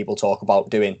show when people talk about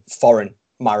doing foreign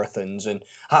marathons, and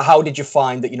how did you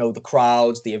find that, you know, the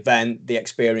crowds, the event, the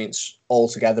experience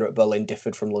altogether at Berlin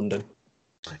differed from London?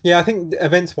 Yeah, I think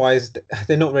events-wise,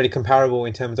 they're not really comparable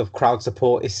in terms of crowd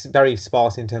support. It's very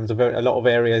sparse in terms of a lot of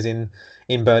areas in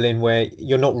Berlin where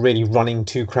you're not really running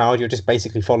to crowd. You're just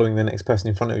basically following the next person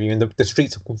in front of you. And the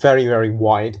streets are very, very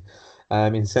wide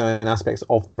in certain aspects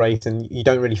of the race, and you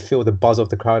don't really feel the buzz of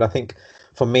the crowd. I think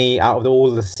for me, out of all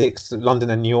the 6,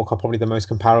 London and New York are probably the most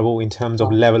comparable in terms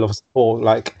of level of support,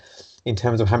 like in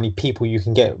terms of how many people you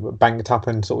can get banked up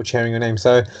and sort of cheering your name.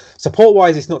 So support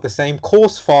wise, it's not the same.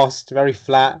 Course fast, very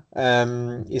flat.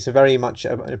 It's a very much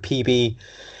a PB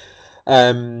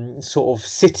sort of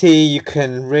city. You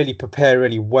can really prepare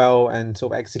really well and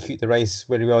sort of execute the race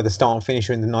really well. The start and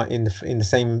finish are in the night in the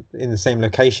same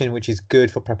location, which is good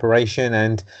for preparation.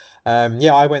 And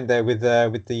yeah, I went there with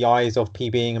the eyes of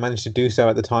PBing. I managed to do so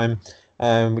at the time,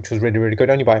 which was really, really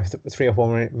good, only by 3 or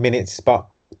 4 minutes, but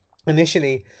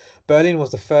initially, Berlin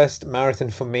was the first marathon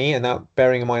for me, and that,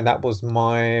 bearing in mind, that was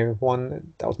my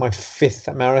fifth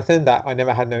marathon. That I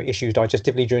never had no issues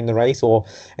digestively during the race or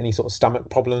any sort of stomach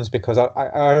problems, because I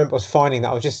remember was finding that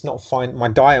I was just not fine. My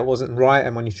diet wasn't right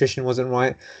and my nutrition wasn't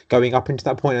right going up into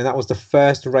that point, and that was the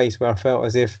first race where I felt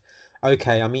as if,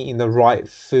 okay, I'm eating the right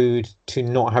food to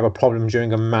not have a problem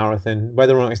during a marathon.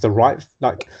 Whether or not it's the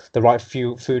right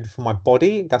food for my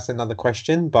body, that's another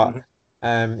question. But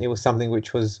it was something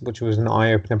which was an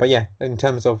eye opener. But yeah, in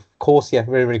terms of course, yeah,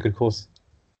 really, really good course.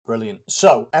 Brilliant.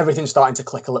 So everything's starting to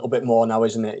click a little bit more now,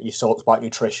 isn't it? You talked about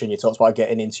nutrition, you talked about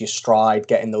getting into your stride,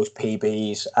 getting those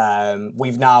PBs.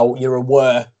 You're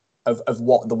aware of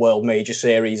what the World Major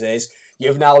Series is.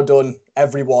 You've now done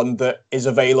everyone that is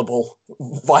available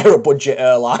via a budget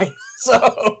airline.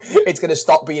 So it's going to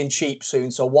stop being cheap soon.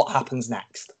 So what happens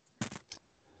next?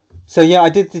 So yeah, I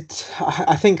did it.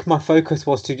 I think my focus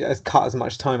was to just cut as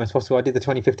much time as possible. I did the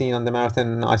 2015 London Marathon,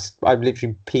 and I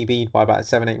literally PB'd by about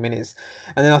 7-8 minutes,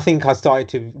 and then I think I started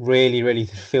to really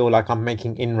feel like I'm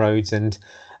making inroads, and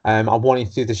I wanted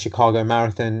to do the Chicago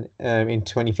Marathon in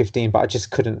 2015, but I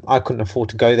just couldn't. I couldn't afford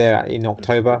to go there in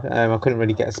October. I couldn't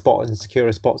really get a spot and secure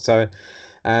a spot, so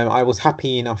I was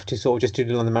happy enough to sort of just do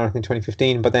the London Marathon in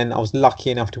 2015. But then I was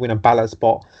lucky enough to win a ballot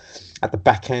spot at the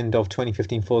back end of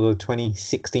 2015 for the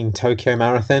 2016 Tokyo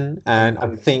Marathon, and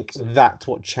I think that's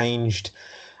what changed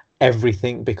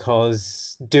everything,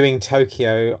 because doing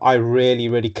Tokyo, I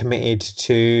really committed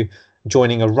to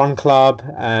joining a run club.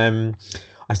 I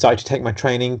started to take my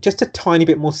training just a tiny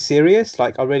bit more serious.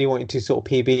 Like, I really wanted to sort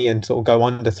of PB and sort of go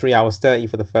under 3 hours 30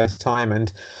 for the first time,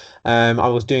 and I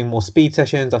was doing more speed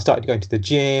sessions. I started going to the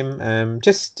gym,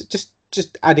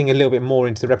 just adding a little bit more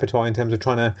into the repertoire in terms of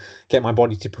trying to get my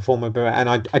body to perform a bit. And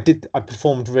I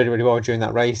performed really well during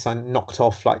that race. I knocked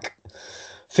off like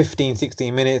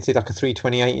 15-16 minutes, did like a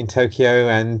 3:28 in Tokyo,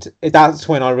 and that's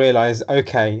when I realized,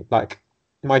 okay, like,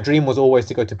 my dream was always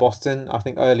to go to Boston. I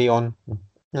think early on,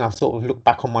 and I've sort of looked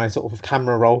back on my sort of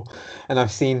camera roll, and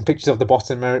I've seen pictures of the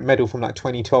Boston medal from like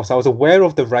 2012. So I was aware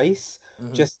of the race,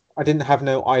 just I didn't have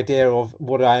no idea of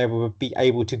what I would be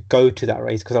able to go to that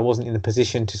race, because I wasn't in the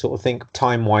position to sort of think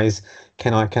time wise,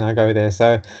 can I go there?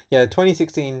 So yeah,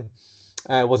 2016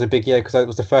 was a big year, because it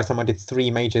was the first time I did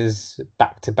 3 majors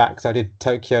back to back. So I did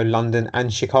Tokyo, London,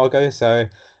 and Chicago. So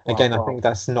again, I think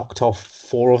that's knocked off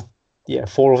 4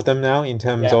 of them now in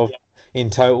terms of in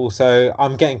total. So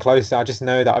I'm getting closer. I just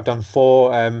know that I've done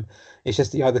 4. It's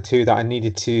just the other 2 that I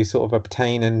needed to sort of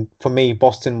obtain. And for me,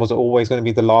 Boston was always going to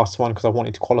be the last one, because I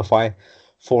wanted to qualify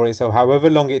for it. So however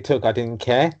long it took, I didn't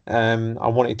care. I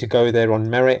wanted to go there on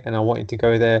merit, and I wanted to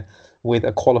go there with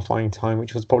a qualifying time,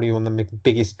 which was probably one of the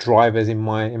biggest drivers in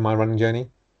my running journey.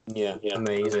 Yeah,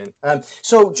 amazing.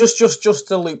 So just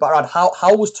to loop back around,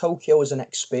 how was Tokyo as an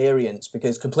experience?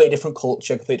 Because completely different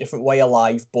culture, completely different way of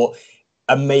life, but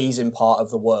amazing part of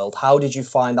the world. How did you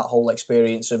find that whole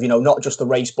experience of, not just the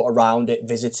race, but around it,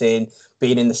 visiting,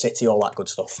 being in the city, all that good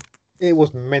stuff? It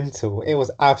was mental. It was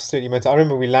absolutely mental. I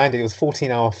remember we landed. It was a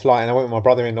 14-hour flight, and I went with my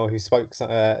brother-in-law who spoke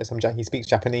he speaks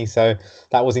Japanese, so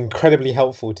that was incredibly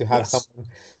helpful to have someone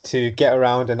to get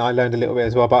around, and I learned a little bit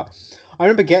as well. But I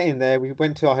remember getting there. We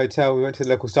went to our hotel. We went to the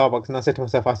local Starbucks, and I said to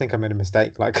myself, I think I made a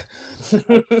mistake. Like,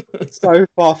 it's so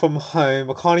far from home.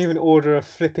 I can't even order a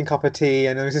flipping cup of tea,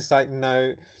 and it was just like,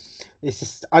 no. It's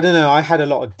just, I don't know. I had a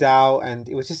lot of doubt, and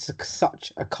it was just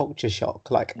such a culture shock.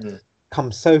 Like.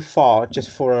 Come so far just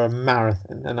for a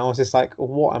marathon, and I was just like,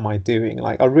 what am I doing?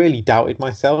 Like, I really doubted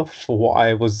myself for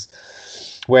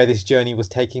where this journey was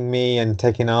taking me and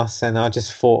taking us, and I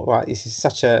just thought, right, this is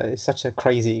such a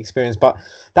crazy experience. But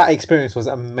that experience was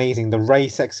amazing. The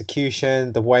race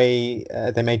execution, the way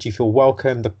they made you feel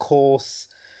welcome, the course.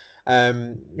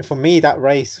 For me, that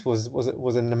race was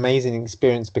an amazing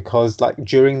experience, because like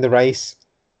during the race,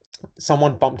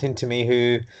 someone bumped into me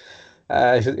who.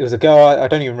 It was a girl, I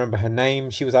don't even remember her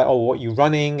name. She was like, oh, what are you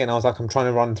running? And I was like, I'm trying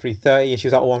to run 3:30. And she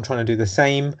was like, oh, I'm trying to do the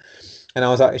same. And I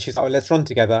was like, she's like, oh, let's run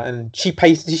together. And she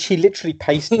literally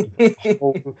paced me the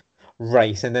whole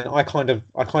race. And then I kind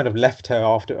of left her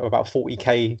after about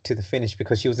 40k to the finish,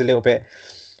 because she was a little bit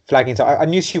flagging. So I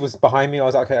knew she was behind me. I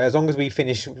was like, okay, as long as we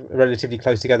finish relatively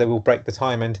close together, we'll break the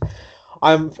time. And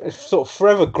I'm sort of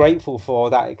forever grateful for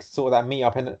that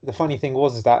meetup. And the funny thing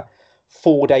was that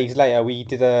 4 days later, we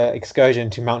did an excursion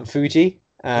to Mount Fuji,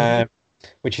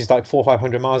 which is like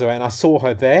 400-500 miles away, and I saw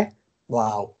her there.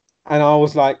 Wow! And I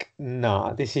was like,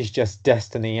 nah, this is just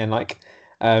destiny. And like,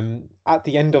 at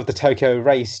the end of the Tokyo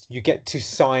race, you get to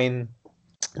sign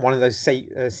one of those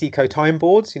Seiko time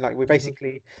boards. We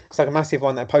basically, it's like a massive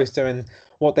one, that poster, and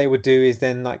what they would do is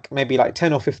then like maybe like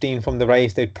 10 or 15 from the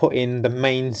race, they'd put in the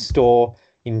main store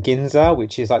in Ginza,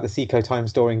 which is like the Seco Time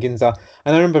store in Ginza.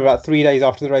 And I remember about 3 days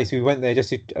after the race, we went there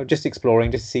just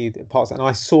exploring, just to see the parts. And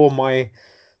I saw my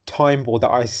time board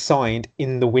that I signed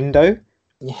in the window.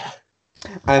 Yeah.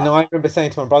 And I remember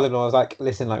saying to my brother-in-law, I was like,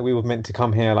 "Listen, like we were meant to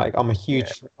come here. Like I'm a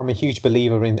huge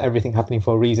believer in everything happening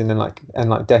for a reason and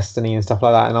like destiny and stuff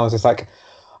like that." And I was just like,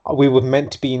 we were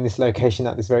meant to be in this location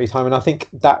at this very time. And I think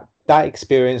that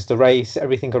experience, the race,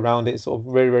 everything around it, sort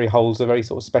of very, very holds a very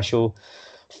sort of special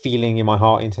feeling in my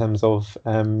heart in terms of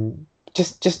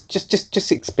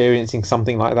just experiencing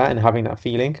something like that and having that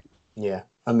feeling. Yeah.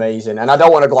 Amazing. And I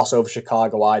don't want to gloss over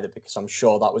Chicago either, because I'm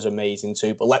sure that was amazing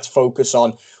too. But let's focus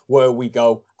on where we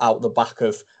go out the back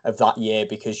of that year,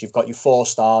 because you've got your 4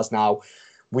 stars now.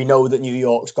 We know that New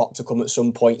York's got to come at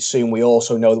some point soon. We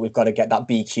also know that we've got to get that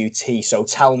BQT. So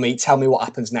tell me what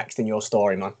happens next in your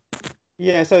story, man.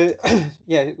 Yeah, so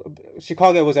yeah,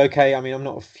 Chicago was okay. I mean, I'm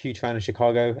not a huge fan of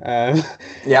Chicago.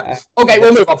 Yeah. Okay,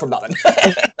 we'll move on from that then.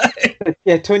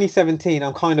 Yeah, 2017,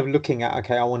 I'm kind of looking at,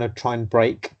 okay, I want to try and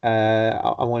break.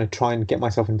 I want to try and get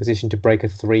myself in position to break a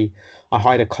 3. I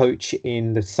hired a coach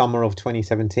in the summer of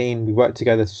 2017. We worked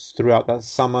together throughout that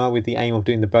summer with the aim of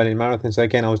doing the Berlin Marathon. So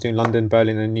again, I was doing London,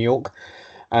 Berlin, and New York.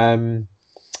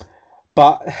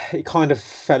 But it kind of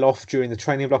fell off during the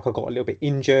training block. I got a little bit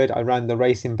injured. I ran the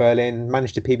race in Berlin,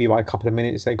 managed to PB by a couple of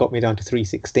minutes. They got me down to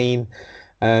 3:16.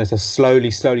 So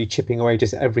slowly chipping away,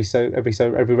 just every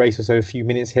race or so, a few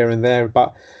minutes here and there.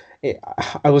 But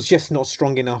I was just not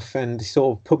strong enough, and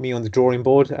sort of put me on the drawing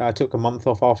board. I took a month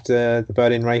off after the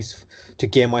Berlin race to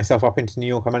gear myself up into New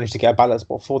York. I managed to get a ballot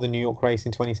spot for the New York race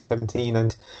in 2017,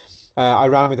 and I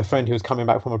ran with a friend who was coming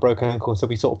back from a broken ankle, so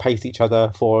we sort of paced each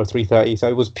other for 3:30. So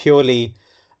it was purely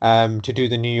to do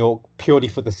the New York, purely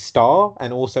for the star,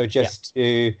 and also just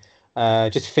to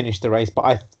finish the race. But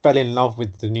I fell in love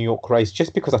with the New York race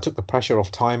just because I took the pressure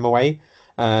off time away.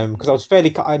 Because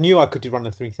I knew I could run the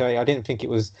 3:30. I didn't think it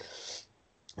was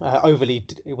overly.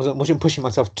 It wasn't pushing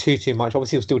myself too much.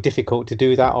 Obviously, it was still difficult to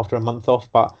do that after a month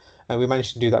off, but we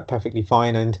managed to do that perfectly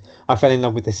fine. And I fell in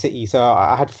love with the city. So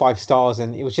I had 5 stars,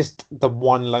 and it was just the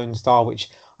one lone star, which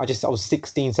I was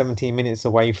 16, 17 minutes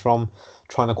away from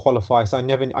trying to qualify. So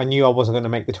I knew I wasn't going to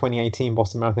make the 2018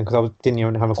 Boston Marathon because I didn't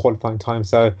even have a qualifying time.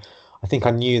 So I think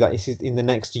I knew that in the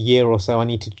next year or so, I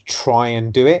need to try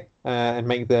and do it and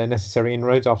make the necessary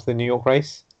inroads after the New York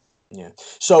race. Yeah.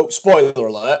 So, spoiler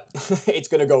alert, it's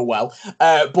going to go well.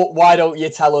 But why don't you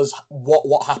tell us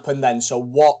what happened then? So,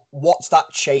 what's that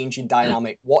change in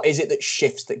dynamic? What is it that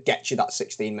shifts that gets you that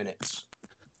 16 minutes?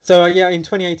 So in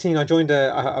 2018, I joined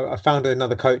I found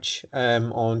another coach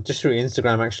on just through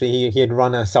Instagram. Actually, he had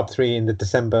run a sub 3 in the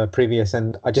December previous,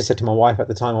 and I just said to my wife at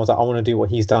the time, I was like, I want to do what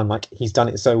he's done. Like, he's done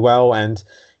it so well, and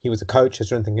he was a coach, a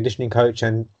strength and conditioning coach.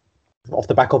 And off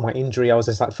the back of my injury, I was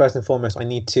just like, first and foremost, I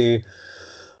need to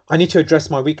address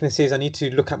my weaknesses. I need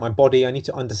to look at my body. I need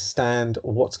to understand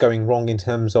what's going wrong in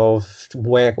terms of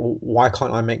why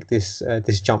can't I make this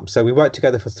jump. So we worked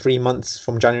together for 3 months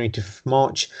from January to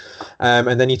March,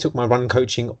 and then he took my run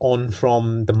coaching on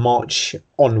from the March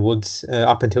onwards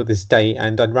up until this day.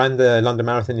 And I ran the London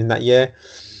Marathon in that year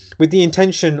with the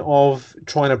intention of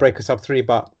trying to break a sub 3.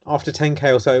 But after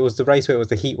 10k or so, it was the race where it was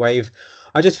the heat wave.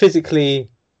 I just physically,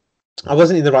 I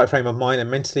wasn't in the right frame of mind, and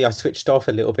mentally I switched off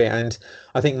a little bit. And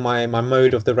I think my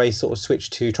mode of the race sort of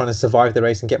switched to trying to survive the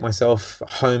race and get myself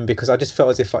home, because I just felt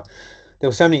as if there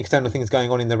were so many external things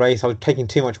going on in the race. I was taking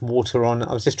too much water on.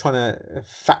 I was just trying to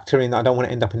factor in that I don't want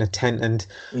to end up in a tent. And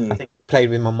I think it played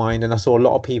with my mind, and I saw a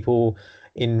lot of people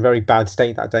in very bad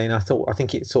state that day. And I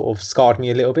think it sort of scarred me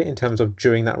a little bit in terms of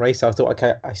during that race. So I thought,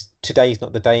 okay, today's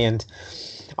not the day. And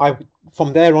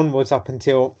from there onwards up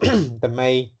until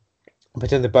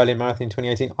But in the Berlin Marathon in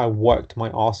 2018, I worked my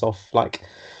arse off. Like,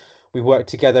 we worked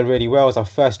together really well. It was our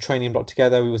first training block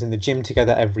together. We was in the gym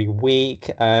together every week.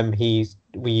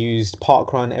 We used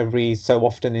parkrun every so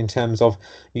often in terms of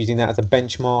using that as a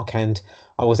benchmark, and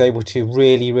I was able to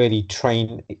really, really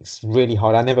train. It's really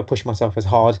hard. I never pushed myself as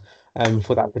hard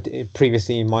for that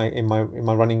previously in my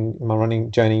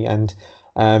running journey, and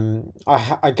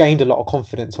I gained a lot of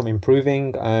confidence from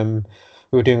improving.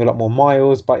 We were doing a lot more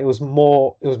miles, but it was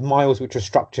miles which were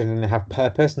structured and have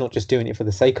purpose, not just doing it for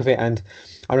the sake of it. And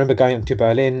I remember going to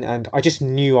Berlin, and I just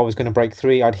knew I was going to break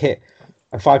 3. I'd hit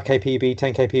a 5k PB,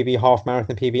 10k PB, half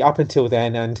marathon PB up until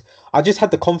then, and I just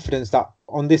had the confidence that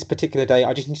on this particular day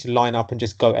I just need to line up and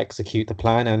just go execute the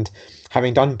plan. And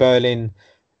having done Berlin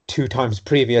 2 times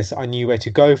previous, I knew where to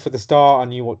go for the start. I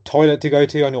knew what toilet to go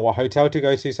to. I knew what hotel to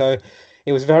go to. So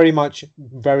it was very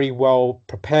well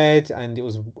prepared, and it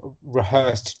was a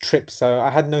rehearsed trip. So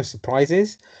I had no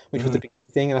surprises, which was the big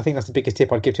thing. And I think that's the biggest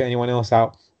tip I'd give to anyone else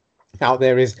out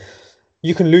there is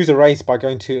you can lose a race by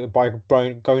going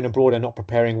abroad and not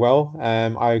preparing well.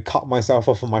 I cut myself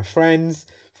off from my friends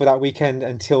for that weekend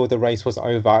until the race was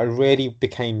over. I really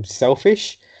became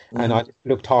selfish, and I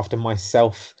looked after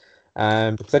myself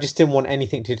because I just didn't want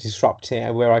anything to disrupt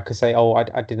it. Where I could say, "Oh,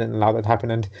 I didn't allow that to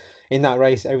happen." And in that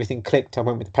race, everything clicked. I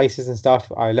went with paces and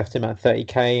stuff. I left him at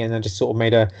 30k, and I just sort of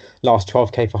made a last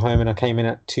 12k for home, and I came in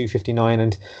at 2:59.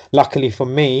 And luckily for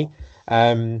me,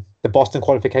 the Boston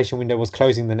qualification window was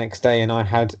closing the next day, and I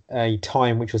had a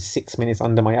time which was 6 minutes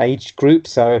under my age group.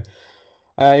 So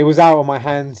it was out of my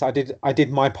hands. I did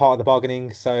my part of the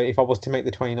bargaining. So if I was to make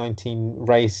the 2019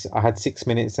 race, I had 6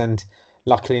 minutes, and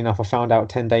luckily enough, I found out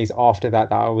 10 days after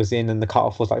that I was in, and the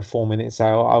cutoff was like 4 minutes.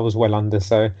 So I was well under.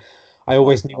 So I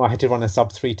always knew I had to run a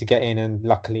sub-3 to get in, and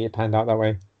luckily it panned out that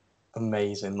way.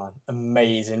 Amazing, man.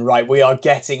 Amazing. Right, we are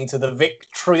getting to the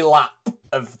victory lap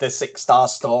of the 6-star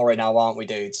story now, aren't we,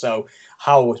 dude? So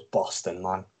how was Boston,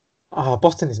 man? Oh,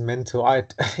 Boston is mental.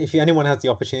 If anyone has the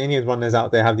opportunity, any of the runners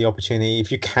out there have the opportunity,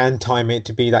 if you can time it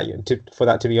to be that, for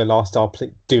that to be your last star,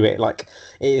 do it. Like,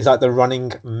 it is like the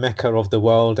running mecca of the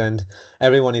world, and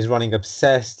everyone is running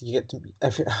obsessed. You get to,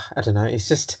 I don't know. It's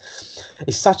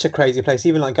such a crazy place.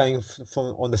 Even like going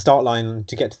from on the start line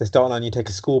to get to the start line, you take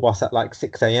a school bus at like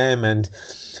 6 a.m. and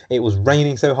it was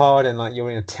raining so hard, and like you're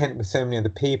in a tent with so many other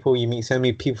people. You meet so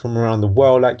many people from around the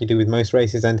world, like you do with most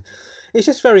races, and it's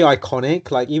just very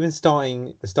iconic. Like even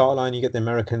starting the start line, you get the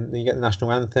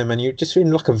national anthem, and you're just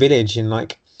in like a village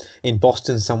in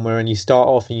Boston somewhere, and you start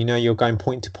off and you're going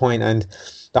point to point, and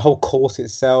the whole course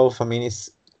itself. I mean,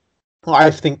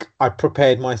 I think I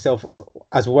prepared myself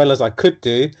as well as I could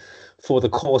do for the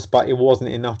course, but it wasn't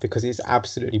enough because it's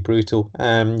absolutely brutal.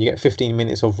 You get 15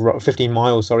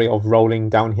 miles of rolling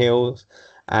down hills,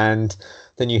 and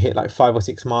then you hit like 5 or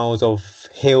 6 miles of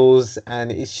hills,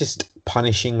 and it's just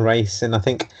punishing race. And I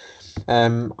think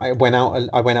I went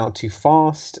out too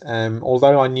fast,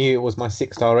 although I knew it was my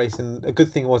 6-star race. And a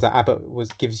good thing was that Abbott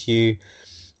gives you,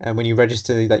 when you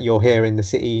register that you're here in the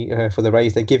city for the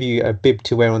race, they give you a bib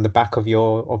to wear on the back of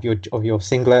your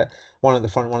singlet, one at the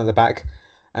front, one at the back.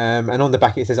 And on the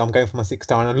back it says I'm going for my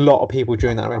 6-star, and a lot of people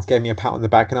during that race gave me a pat on the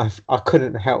back, and I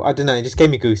couldn't help. I don't know, it just gave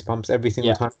me goosebumps every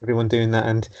single time, everyone doing that,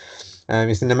 and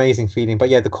it's an amazing feeling. But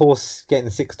yeah, the course, getting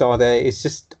the 6-star there, it's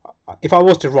just, if I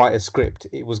was to write a script,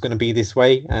 it was going to be this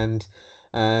way. And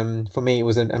for me, it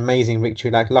was an amazing victory.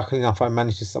 Like, luckily enough, I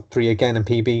managed to sub-3 again and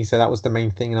PB, so that was the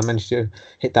main thing, and I managed to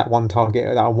hit that one target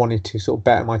that I wanted to sort of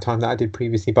better my time that I did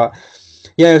previously. But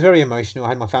yeah, it was very emotional. I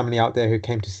had my family out there who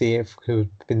came to see it, who'd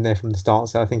been there from the start.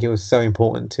 So I think it was so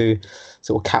important to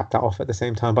sort of cap that off at the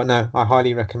same time. But no, I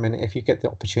highly recommend it. If you get the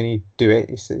opportunity, do it.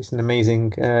 It's an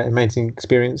amazing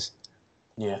experience.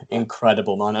 Yeah,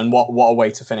 incredible, man. And what a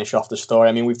way to finish off the story.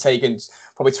 I mean, we've taken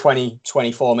probably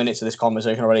 24 minutes of this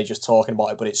conversation already just talking about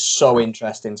it, but it's so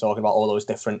interesting talking about all those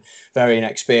different varying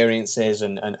experiences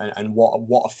and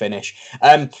what a finish.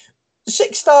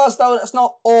 6 stars though, that's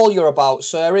not all you're about,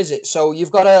 sir, is it? So you've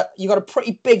got a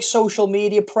pretty big social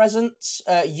media presence,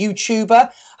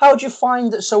 YouTuber. How do you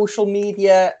find that social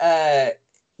media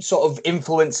sort of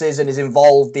influences and is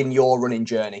involved in your running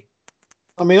journey?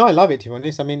 I mean, I love it, to be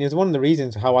honest. I mean, it's one of the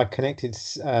reasons how I connected,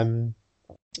 even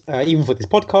for this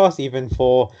podcast, even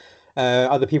for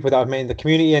other people that I've met in the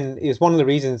community. And it's one of the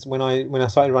reasons when I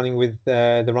started running with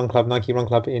the Run Club, Nike Run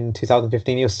Club in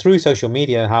 2015, it was through social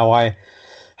media how I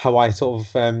sort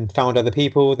of found other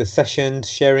people, the sessions,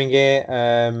 sharing it.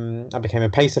 I became a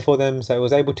pacer for them, so I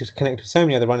was able to connect with so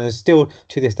many other runners still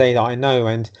to this day that I know.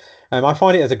 And I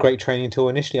find it as a great training tool.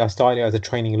 Initially, I started it as a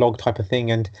training log type of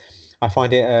thing, and I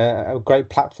find it a great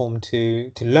platform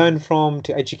to learn from,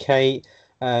 to educate,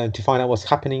 to find out what's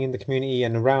happening in the community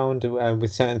and around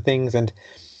with certain things. And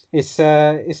it's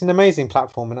an amazing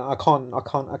platform, and I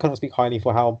cannot speak highly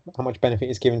for how much benefit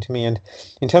it's given to me. And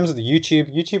in terms of the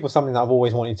YouTube was something that I've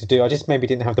always wanted to do. I just maybe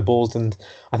didn't have the balls, and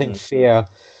I think fear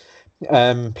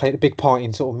played a big part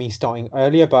in sort of me starting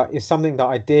earlier. But it's something that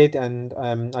I did, and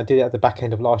I did it at the back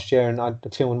end of last year, and I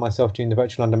filmed myself during the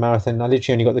Virtual London Marathon. I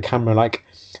literally only got the camera like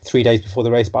 3 days before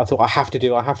the race, but I thought I have to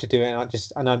do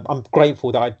it, and I'm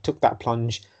grateful that I took that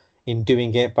plunge in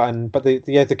doing it. But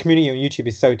the community on YouTube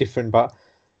is so different, but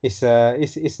it's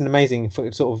an amazing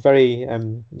sort of very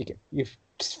you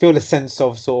just feel a sense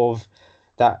of sort of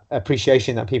that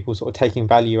appreciation that people sort of taking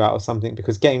value out of something,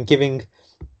 because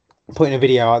putting a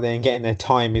video out there and getting their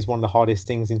time is one of the hardest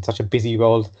things in such a busy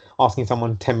world. Asking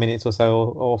someone 10 minutes or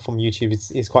so or from YouTube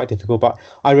is quite difficult, but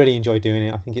I really enjoy doing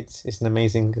it. I think it's an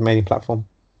amazing platform.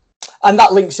 And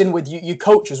that links in with you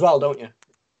coach as well, don't you?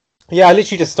 Yeah, I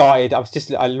literally just started.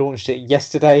 I launched it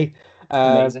yesterday.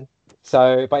 Amazing.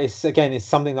 So, but it's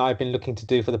something that I've been looking to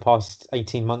do for the past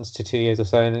 18 months to 2 years or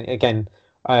so. And again,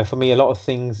 for me, a lot of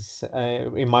things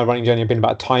in my running journey have been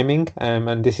about timing.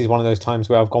 And this is one of those times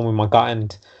where I've gone with my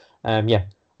gut. And yeah,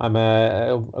 I'm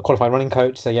a qualified running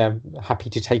coach. So yeah, happy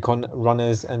to take on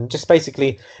runners and just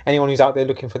basically anyone who's out there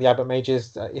looking for the Abbott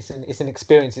Majors. It's an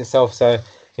experience itself. So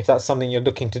if that's something you're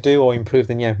looking to do or improve,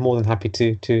 then yeah, more than happy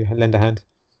to lend a hand.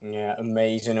 Yeah,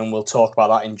 amazing. And we'll talk about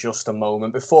that in just a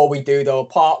moment. Before we do, though,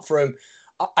 apart from,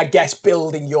 I guess,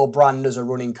 building your brand as a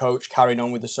running coach, carrying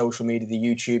on with the social media, the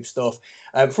YouTube stuff,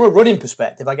 from a running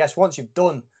perspective, I guess once you've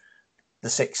done the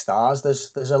 6 stars,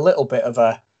 there's a little bit of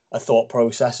a thought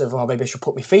process of, oh, maybe I should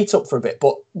put my feet up for a bit.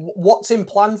 But what's in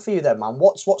plan for you then, man?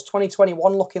 What's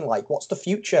 2021 looking like? What's the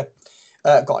future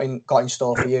got in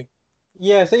store for you?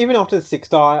 Yeah, so even after the 6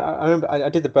 star, I remember I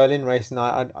did the Berlin race and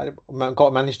I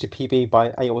managed to PB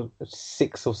by 8 or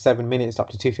 6 or 7 minutes up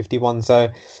to 2:51. So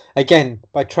again,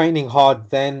 by training hard,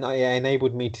 then it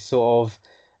enabled me to sort of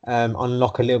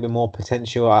unlock a little bit more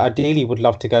potential. I ideally would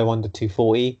love to go under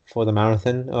 2:40 for the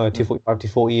marathon, or 2:45 to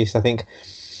 40. So I think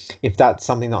if that's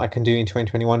something that I can do in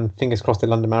 2021, fingers crossed the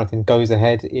London Marathon goes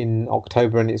ahead in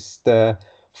October and it's the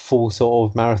full sort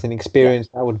of marathon experience,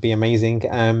 that would be amazing.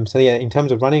 So yeah, in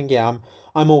terms of running, yeah,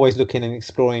 I'm always looking and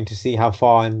exploring to see how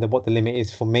far and what the limit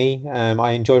is for me.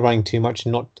 I enjoy running too much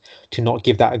not to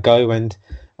give that a go, and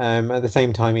at the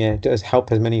same time, yeah, it does help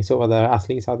as many sort of other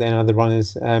athletes out there and other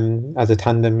runners as a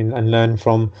tandem and learn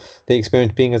from the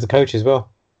experience being as a coach as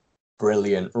well.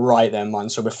 Brilliant. Right then, man.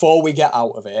 So before we get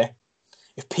out of here,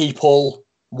 if people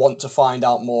want to find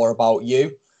out more about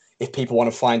you, if people want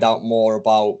to find out more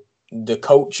about the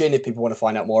coaching, if people want to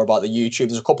find out more about the YouTube,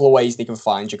 there's a couple of ways they can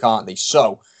find you, can't they?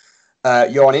 So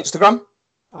you're on Instagram?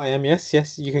 I am, yes,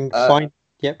 you can find.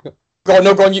 Yep. Go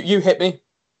on, you hit me.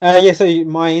 Yeah, so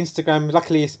my Instagram,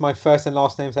 luckily it's my first and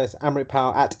last name, so it's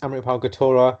Amritpal at Amritpal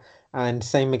Gatora, and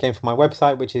same again for my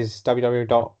website, which is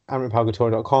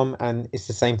www.amritpalgatora.com, and it's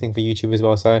the same thing for YouTube as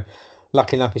well. So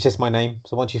lucky enough, it's just my name.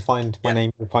 So once you find my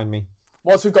name, you'll find me.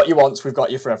 Once we've got you once, we've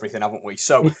got you for everything, haven't we?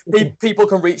 So people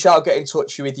can reach out, get in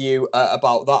touch with you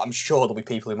about that. I'm sure there'll be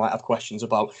people who might have questions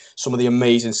about some of the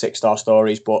amazing 6-star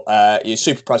stories, but you're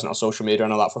super present on social media, I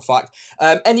know that for a fact.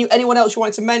 Anyone else you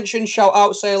wanted to mention, shout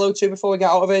out, say hello to before we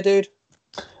get out of here, dude?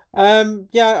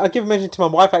 Yeah, I'll give a mention to my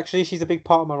wife, actually. She's a big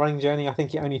part of my running journey. I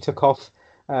think it only took off.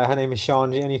 Her name is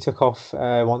Sean. She only took off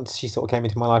once she sort of came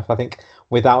into my life. I think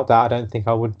without that, I don't think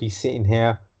I would be sitting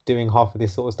here doing half of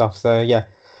this sort of stuff. So yeah,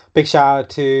 big shout out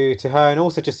to her, and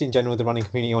also just in general the running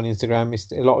community on Instagram.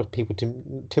 It's a lot of people,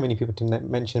 too many people to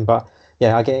mention, but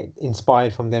yeah, I get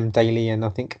inspired from them daily, and I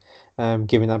think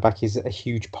giving that back is a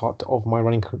huge part of my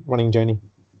running journey.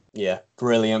 Yeah,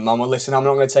 brilliant, man. Well, listen, I'm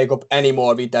not going to take up any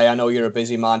more of your day. I know you're a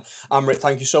busy man. Amrit,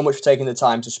 thank you so much for taking the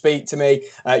time to speak to me.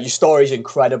 Your story's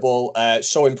incredible.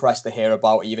 So impressed to hear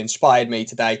about it. You've inspired me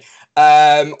today.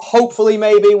 Hopefully,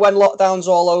 maybe when lockdown's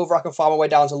all over, I can find my way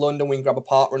down to London. We can grab a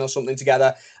park run or something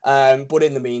together. But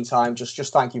in the meantime, just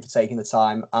thank you for taking the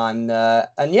time. And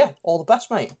yeah, all the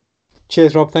best, mate.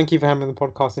 Cheers, Rob. Thank you for having me on the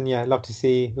podcast. And yeah, love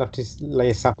to lay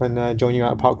a sap and join you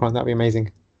at a park run. That'd be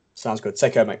amazing. Sounds good.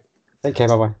 Take care, mate. Take care.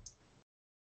 Bye-bye.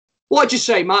 What'd you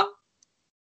say, Matt?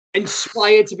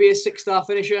 Inspired to be a 6-star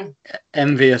finisher?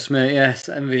 Envious, mate. Yes,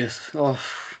 envious. Oh,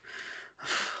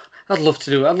 I'd love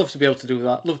to do it. I'd love to be able to do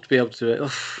that. Love to be able to do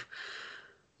it.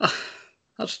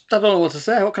 I don't know what to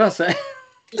say. What can I say?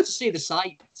 Just to see the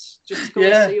sights. Just to go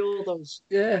and see all those.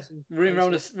 Yeah, running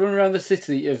around the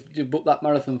city you've booked that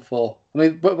marathon for. I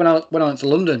mean, when I went to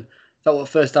London, that was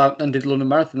the first time I did the London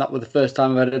Marathon. That was the first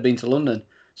time I've ever been to London.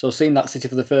 So seeing that city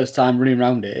for the first time, running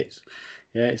around it,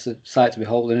 it's a sight to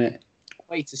behold, isn't it?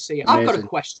 Wait to see it. Amazing. I've got a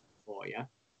question for you.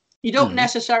 You don't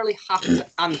necessarily have to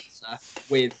answer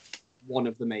with one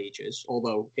of the majors,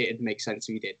 although it'd make sense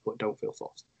if you did, but don't feel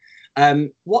forced.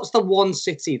 What's the one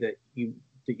city that you'd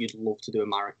love to do a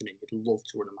marathon in? You'd love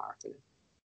to run a marathon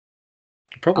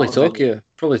in? Probably Tokyo.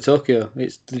 Probably Tokyo.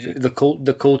 It's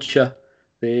the culture.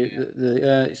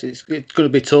 It's going to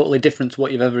be totally different to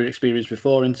what you've ever experienced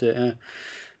before, isn't it?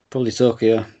 Probably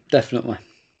Tokyo, definitely.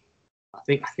 I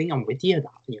think I'm with you.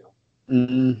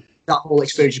 That whole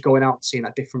experience of going out and seeing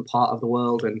that different part of the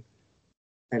world and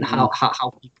how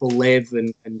people live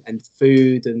and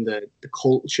food and the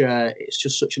culture. It's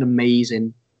just such an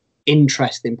amazing,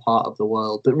 interesting part of the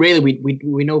world that really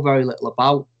we know very little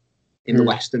about in the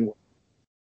Western world.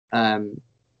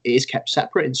 It is kept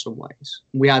separate in some ways.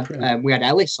 We had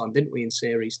Ellis on, didn't we, in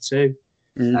series 2?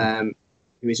 Who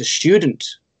is a student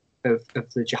of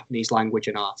the Japanese language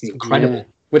and art. He's incredible.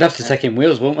 We'd have to take in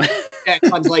Wales, won't we? Yeah,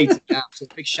 translated. Yeah, so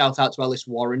big shout out to Ellis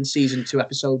Warren, season 2,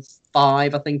 episode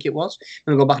 5, I think it was.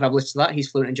 I'm gonna go back and have a listen to that. He's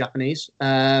fluent in Japanese,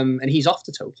 and he's off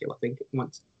to Tokyo, I think,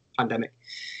 once the pandemic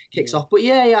kicks off. But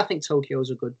yeah, I think Tokyo's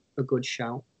a good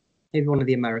shout. Maybe one of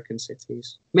the American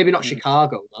cities. Maybe not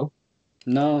Chicago though.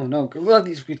 No. Well,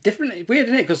 it's different. It's weird,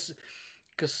 isn't it?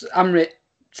 Because Amrit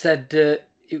said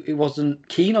he wasn't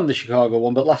keen on the Chicago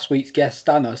one, but last week's guest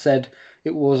Anna said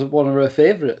it was one of her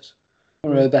favourites,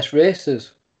 one of her best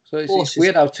races. So it's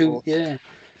weird how two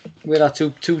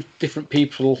different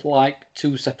people like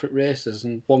two separate races,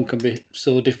 and one can be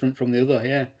so different from the other.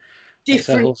 Yeah,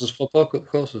 Different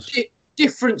courses.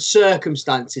 Different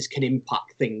circumstances can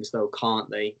impact things, though, can't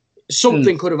they?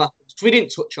 Something could have happened. We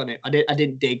didn't touch on it. I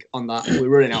didn't dig on that. We're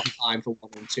running out of time for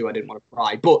 1 and 2. I didn't want to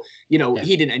pry, but he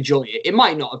didn't enjoy it. It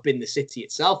might not have been the city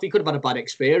itself. He could have had a bad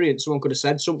experience. Someone could have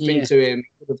said something to him.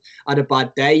 He could have had a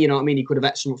bad day. You know what I mean? He could have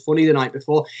had something funny the night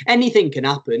before. Anything can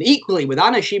happen. Equally with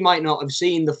Anna, she might not have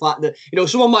seen the fact that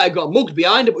someone might have got mugged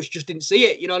behind her, but she just didn't see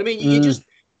it. You know what I mean? You just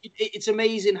it's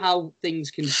amazing how things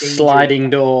can change. Sliding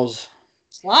doors.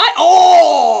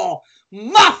 Oh,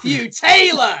 Matthew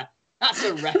Taylor. That's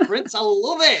a reference. I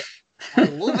love it.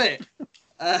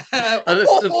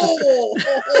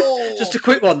 Just a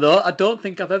quick one though. I don't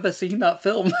think I've ever seen that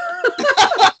film.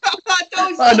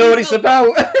 I know what it's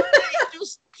about.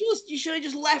 You should have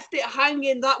just left it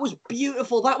hanging. That was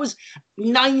beautiful. That was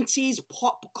 90s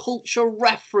pop culture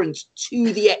reference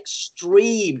to the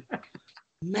extreme.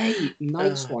 Mate,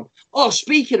 nice one. Oh,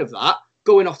 speaking of that,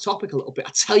 going off topic a little bit,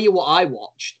 I tell you what I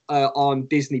watched on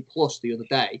Disney Plus the other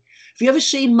day. Have you ever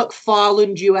seen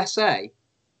McFarland USA?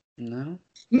 No.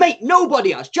 Mate,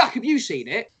 nobody has. Jack, have you seen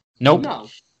it? Nope. No.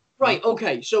 Right,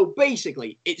 okay. So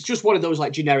basically, it's just one of those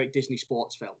like generic Disney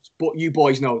sports films. But you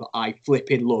boys know that I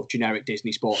flipping love generic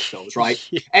Disney sports films, right?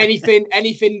 Yeah.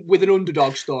 Anything with an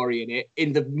underdog story in it,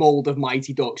 in the mold of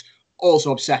Mighty Ducks.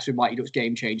 Also obsessed with Mighty Ducks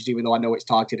Game Changers, even though I know it's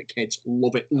targeted at kids.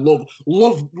 Love it. Love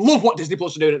what Disney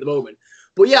Plus are doing at the moment.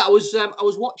 But yeah, I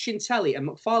was watching telly, and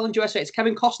McFarland USA, it's a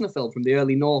Kevin Costner film from the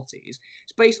early noughties.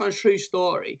 It's based on a true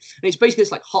story. And it's basically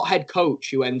this like hothead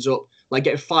coach who ends up like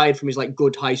getting fired from his like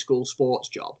good high school sports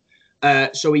job.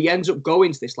 So he ends up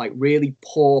going to this like really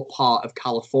poor part of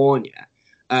California.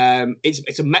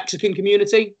 It's a Mexican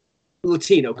community,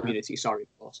 Latino community, sorry,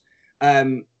 of course.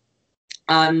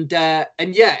 And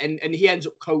he ends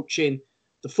up coaching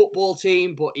the football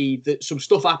team, but some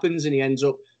stuff happens and he ends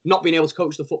up not being able to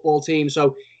coach the football team.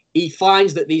 So he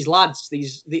finds that these lads,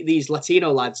 these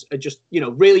Latino lads, are just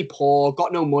really poor,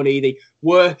 got no money. They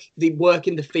work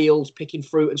in the fields picking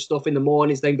fruit and stuff in the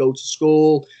mornings, then go to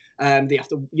school. They have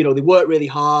to, they work really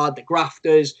hard. They're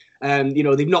grafters. They're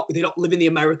not living the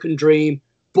American dream,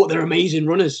 but they're amazing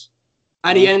runners.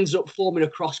 And he ends up forming a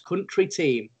cross country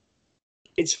team.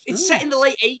 It's set in the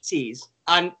late 80s,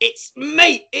 and it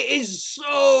is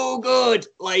so good.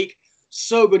 Like,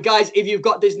 so good. Guys, if you've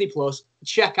got Disney Plus,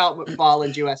 check out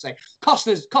McFarland USA.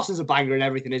 Costner's a banger and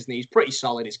everything, isn't he? He's pretty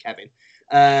solid as Kevin.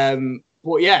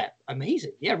 But yeah,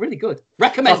 amazing. Yeah, really good.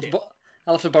 Recommend it.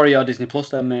 I'll have to borrow your Disney Plus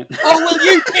then, mate. Oh, will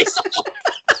you piss off?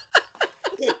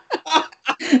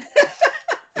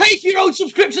 Pay for your own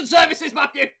subscription services,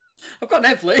 Matthew. I've got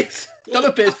Netflix.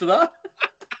 Don't pay for that.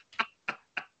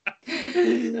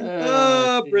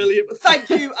 Brilliant. Thank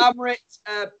you, Amrit.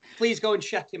 Please go and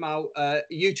check him out.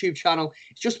 YouTube channel.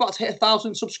 It's just about to hit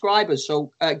 1,000 subscribers,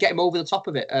 so get him over the top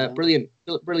of it. Brilliant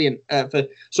for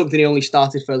something he only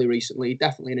started fairly recently.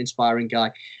 Definitely an inspiring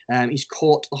guy. He's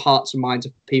caught the hearts and minds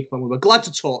of people, and we were glad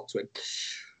to talk to him.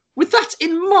 With that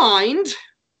in mind,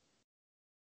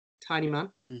 Tiny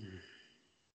Man,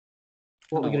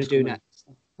 what are we going to do next?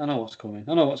 I know what's coming.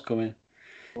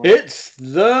 What? It's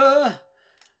the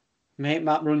Make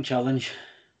Matt Run Challenge.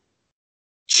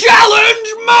 Challenge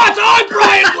Matt! I'm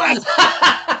Brian West!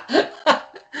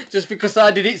 Just because I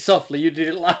did it softly, you did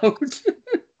it loud. I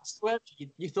swear,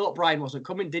 you thought Brian wasn't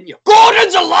coming, didn't you?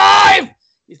 Gordon's alive!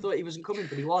 You thought he wasn't coming,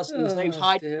 but he was. His name's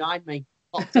hiding behind me.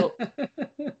 Popped up.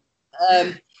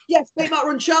 Yes, Make Matt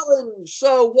Run Challenge.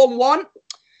 So,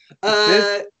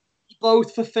 1-1.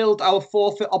 Both fulfilled our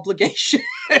forfeit obligations.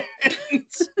 They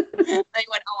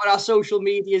went out on our social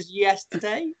medias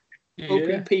yesterday.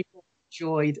 Hoping people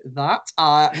enjoyed that.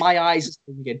 My eyes are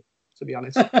stinging, to be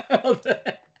honest.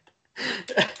 I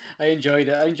enjoyed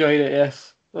it,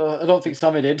 yes. I don't think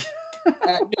Sammy did.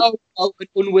 No, an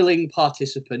unwilling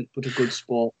participant, but a good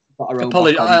sport.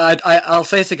 I'll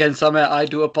say it again, Sammy. I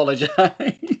do apologise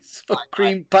for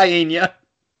cream pieing you.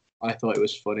 I thought it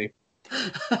was funny.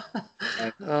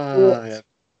 Yeah.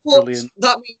 Brilliant.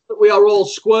 That means that we are all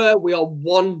square. We are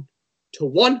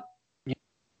 1-1.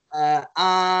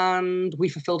 And we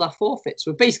fulfilled our forfeit.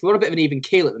 So basically, we're on a bit of an even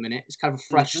keel at the minute. It's kind of a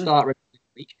fresh start this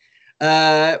week.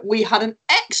 We had an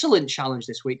excellent challenge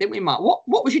this week, didn't we, Matt? What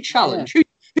was your challenge? Yeah.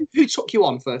 Who took you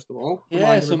on, first of all?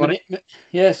 So Manisha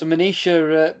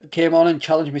came on and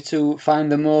challenged me to find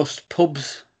the most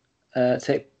pubs,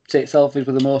 take selfies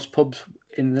with the most pubs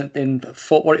in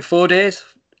 4 days.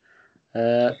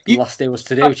 The last day was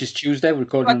today, which is Tuesday. We're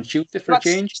recording on Tuesday for a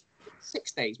change.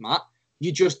 6 days, Matt.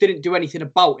 You just didn't do anything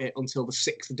about it until the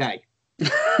 6th day.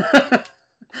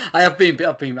 I've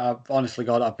honestly,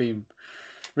 God, I've been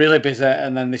really busy,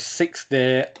 and then this 6th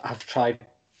day, I've tried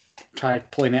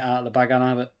pulling it out of the bag, and I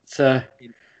haven't.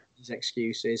 His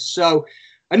excuses. So,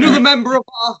 another member of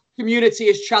our community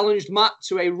has challenged Matt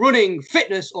to a running,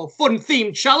 fitness, or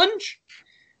fun-themed challenge.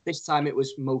 This time it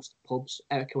was most pubs,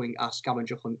 echoing our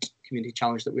scavenger hunt community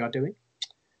challenge that we are doing.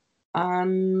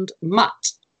 And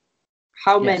Matt,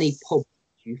 how many pubs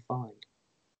did you find?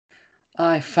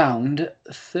 I found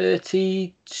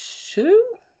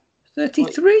 32?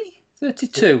 33?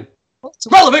 32. It's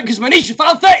irrelevant because Manisha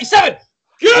found 37!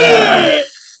 Yeah!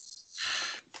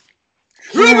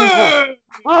 Trevor!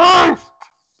 Come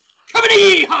and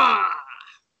yeehaw!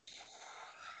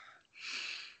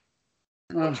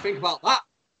 What do you think about that?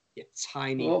 You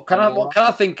tiny. What can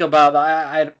I think about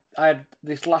that? I had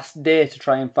this last day to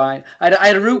try and find. I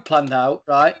had a route planned out,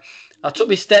 right? I took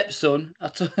my stepson. I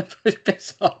took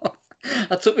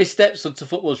my stepson to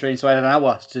football training, so I had an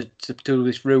hour to do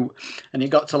this route, and it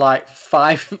got to like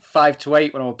 5 to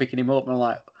 8 when I was picking him up, and I'm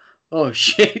like, oh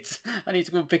shit, I need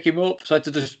to go and pick him up. So I had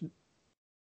to just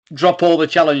drop all the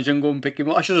challenge and go and pick him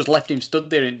up. I should have just left him stood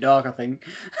there in the dark, I think.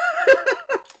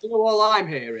 You know what I'm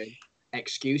hearing?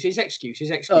 Excuses.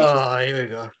 Oh, here we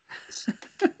go.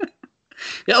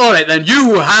 Yeah, all right then.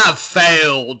 You have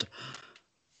failed.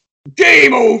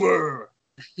 Game over.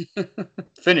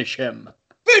 Finish him.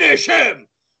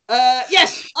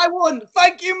 Yes, I won.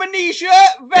 Thank you, Manisha.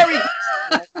 Very good.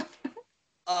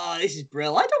 This is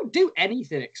brilliant. I don't do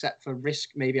anything except for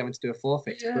risk maybe having to do a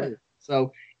forfeit. Yeah.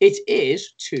 So it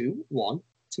is 2-1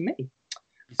 to me.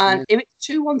 And if it's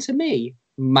 2-1 to me,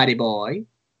 Matty boy,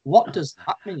 what does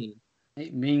that mean?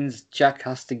 It means Jack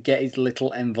has to get his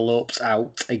little envelopes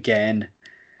out again.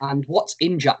 And what's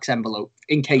in Jack's envelope,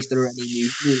 in case there are any new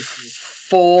listeners?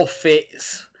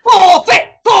 Forfeits. Forfeit!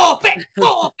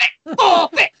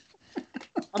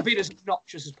 I'm being as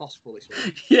obnoxious as possible this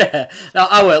week. Yeah. Now,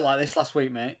 I weren't like this last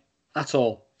week, mate. At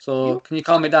all. So, can you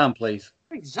calm me down, please?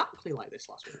 Exactly like this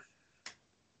last week.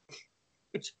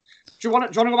 Do you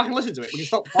want to go back and listen to it? We can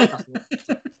stop podcasting.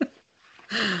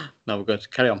 No, we're good.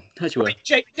 Carry on. As you were.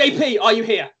 JP, are you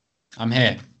here? I'm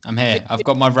here. I've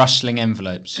got my rustling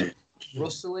envelopes.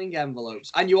 Rustling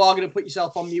envelopes. And you are going to put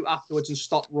yourself on mute afterwards and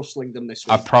stop rustling them this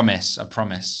week. I promise. Yeah,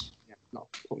 not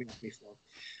put me off me floor.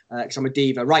 Because I'm a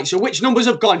diva. Right, so which numbers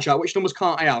have gone, Jack? Which numbers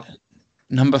can't I have?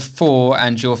 Number 4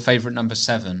 and your favourite number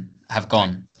 7 have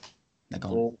gone. They're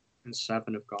gone. 4 and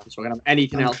 7 have gone. So I can have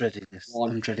anything I'm else. dreading this.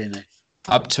 I'm dreading this.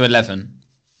 Up to 11.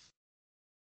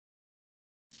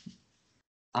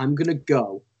 I'm going to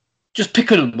go. Just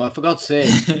pick a number, for God's sake.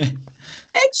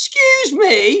 Excuse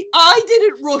me, I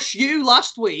didn't rush you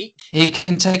last week. He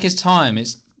can take his time.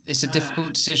 It's a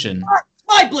difficult decision.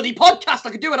 My bloody podcast,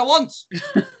 I can do what I want.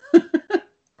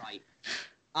 Right.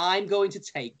 I'm going to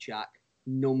take, Jack,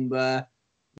 number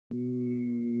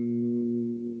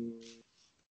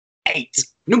 8.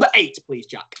 Number 8, please,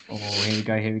 Jack. Oh, here we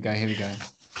go.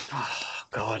 Oh,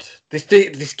 God.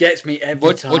 This gets me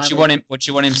every time. What do you want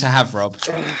him to have, Rob?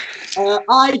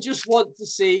 I just want to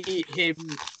see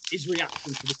his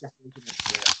reaction to the second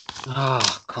semester.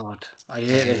 Oh, God. I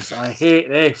hate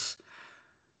this.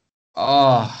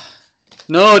 Oh.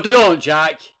 No, don't,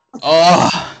 Jack.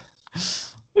 Oh.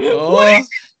 What is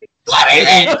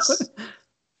it?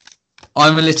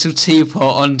 I'm a little teapot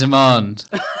on demand.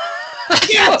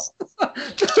 Yes!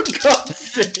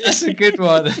 That's a good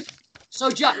one. So,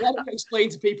 Jack, why don't you explain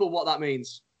to people what that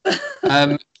means?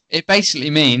 It basically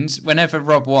means whenever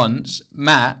Rob wants,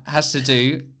 Matt has to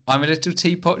do I'm a Little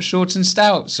Teapot Short and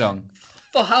Stout song.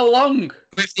 For how long?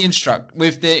 With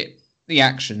the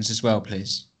actions as well,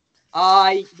 please.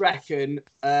 I reckon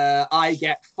I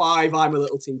get 5 I'm a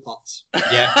Little Teapots.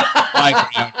 Yeah, I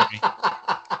agree.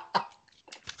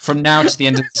 From now to the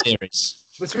end of the series.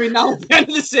 Between now and the end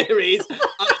of the series,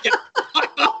 I get 5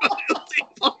 I'm a Little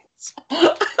Teapots.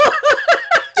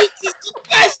 This is the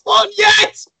best one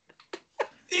yet!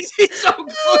 This is so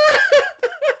good!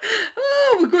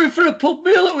 Oh, we're going for a pub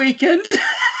meal at weekend. Make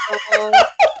a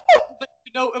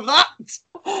note of that.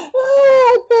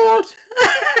 Oh, God.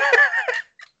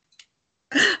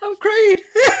 I'm crying.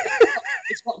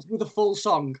 It's got to be the full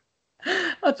song.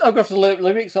 I've got to learn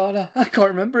lyrics, aren't I? I can't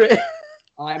remember it.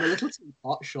 I am a little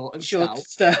teapot, short and Short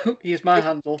stout. stout. Here's my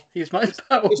handle. Here's my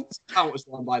spout. This doesn't count as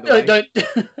one, by the way. Don't.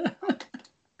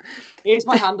 Here's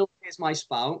my handle. Here's my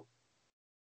spout.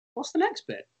 What's the next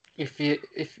bit?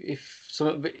 if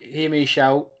some hear me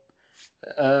shout,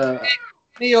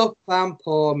 Me up and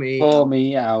pour me. pour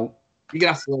me out. You're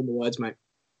gonna have to learn the words, mate.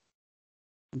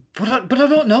 But I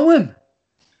don't know him.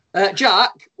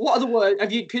 Jack, what are the words?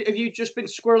 Have you just been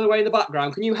squirreling away in the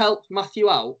background? Can you help Matthew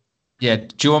out? Yeah.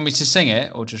 Do you want me to sing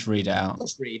it or just read it out?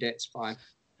 Let's read it. It's fine.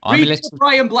 I'm Read a it little. with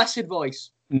Brian Blessed voice.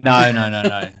 No.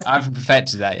 I haven't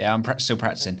perfected that yet. I'm still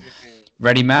practicing.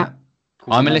 Ready, Matt?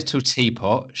 I'm a little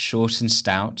teapot, short and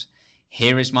stout.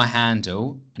 Here is my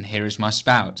handle, and here is my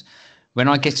spout. When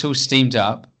I get all steamed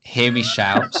up, hear me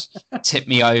shout, tip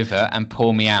me over, and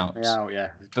pour me out.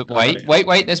 Yeah. But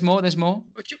wait, there's more.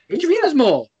 What do you mean there's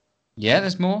more? Yeah,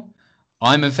 there's more.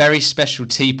 I'm a very special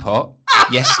teapot.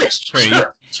 Yes, that's true.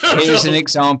 Here's an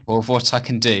example of what I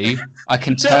can do. I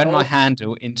can turn my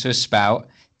handle into a spout,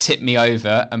 tip me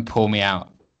over, and pour me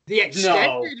out. The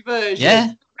extended version. Yeah.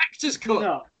 The director's cut.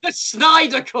 No. The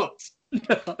Snyder cut.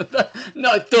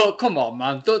 No, don't. Come on,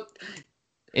 man. Don't.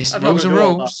 It's I'm rules not are gonna do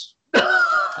all rules.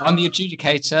 I'm the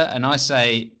adjudicator, and I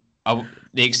say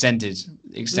the extended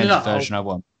version I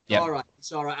want. Yeah. All right.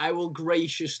 It's all right. I will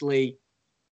graciously,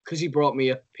 because you brought me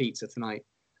a pizza tonight.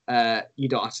 You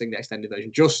don't have to sing the extended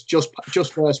version. Just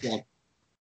first one.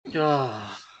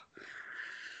 Oh.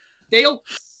 Deal.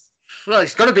 Well,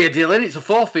 it's got to be a deal, innit? It's a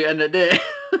forfeit end of the day.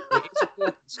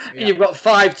 Yeah. And you've got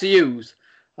 5 to use.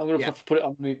 I'm going to Yeah. have to put it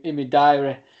in my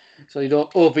diary so you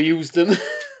don't overuse them.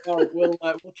 We'll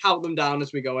count them down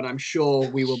as we go, and I'm sure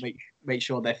we will make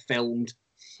sure they're filmed,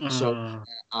 so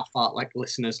our Fartlek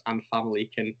listeners and family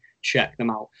can check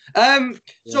them out.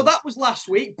 So that was last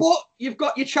week, but you've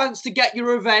got your chance to get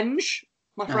your revenge,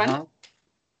 my friend.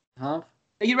 Uh-huh.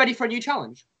 Are you ready for a new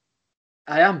challenge?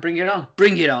 I am. Bring it on.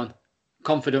 Bring it on.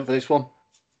 Confident for this one.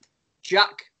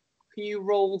 Jack, can you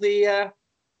roll the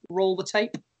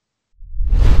tape?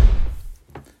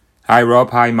 Hi Rob,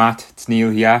 hi Matt, it's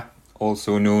Neil here,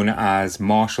 also known as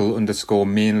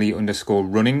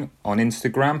Marshall_mainly_running on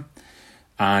Instagram,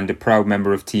 and a proud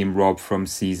member of Team Rob from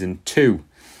Season 2.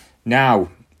 Now,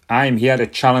 I'm here to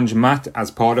challenge Matt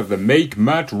as part of the Make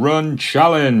Matt Run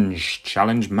Challenge.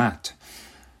 Challenge Matt.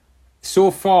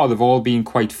 So far, they've all been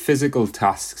quite physical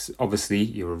tasks. Obviously,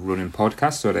 you're a running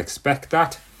podcast, so I'd expect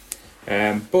that.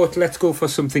 But let's go for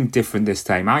something different this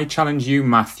time. I challenge you,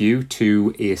 Matthew,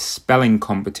 to a spelling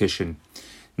competition.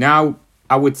 Now,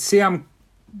 I would say I'm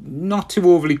not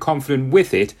too overly confident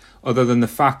with it, other than the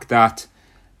fact that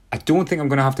I don't think I'm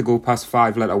going to have to go past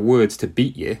 5-letter words to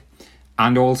beat you.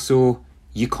 And also,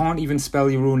 you can't even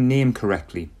spell your own name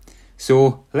correctly.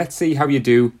 So let's see how you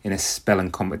do in a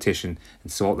spelling competition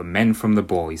and sort the men from the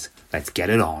boys. Let's get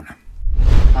it on.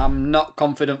 I'm not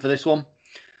confident for this one.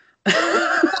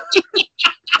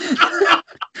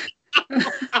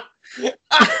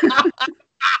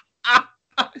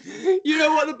 You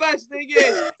know what the best thing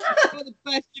is?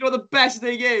 You know the best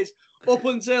thing is? Up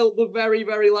until the very,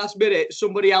 very last minute,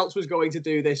 somebody else was going to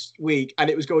do this week,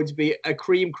 and it was going to be a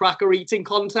cream cracker eating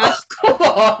contest. Come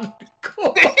on.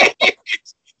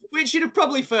 Which you'd have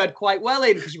probably fared quite well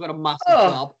in because you've got a massive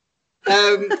job.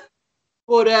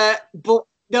 But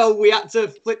no, we had to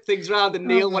flip things around, and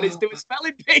Neil wanted to do a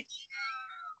spelling bee.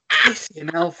 You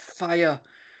know, fire.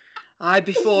 I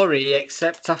before E,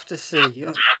 except after C.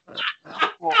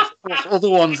 What's other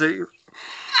ones? You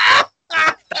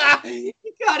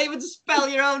can't even spell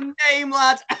your own name,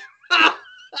 lad.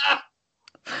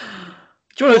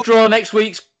 Do you want to draw next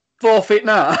week's forfeit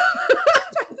now?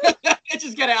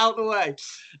 Just get it out of the way.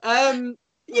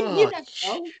 You never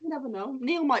know. You never know.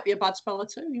 Neil might be a bad speller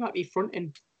too. He might be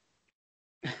fronting.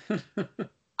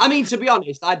 I mean, to be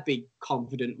honest, I'd be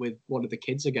confident with one of the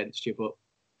kids against you, but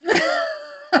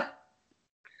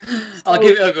I'll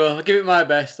give it a go. I'll give it my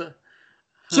best.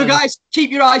 So, guys, keep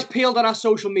your eyes peeled on our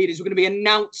social medias. We're going to be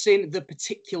announcing the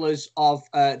particulars of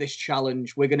this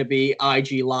challenge. We're going to be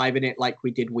IG live in it like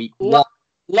we did week 1.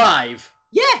 Live?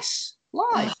 Yes,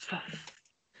 live.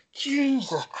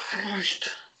 Jesus Christ.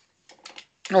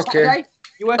 Okay. Saturday?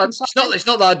 You working Saturday? It's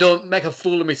not that I don't make a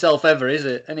fool of myself ever, is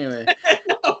it? Anyway.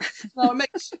 No, it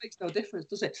makes no difference,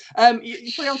 does it?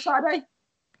 You free on Saturday?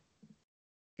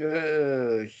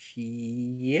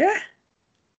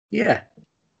 Yeah.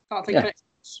 Can't think of it.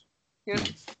 Yeah.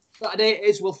 Saturday it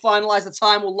is. We'll finalise the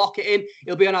time. We'll lock it in.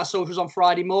 It'll be on our socials on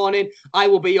Friday morning. I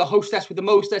will be your hostess with the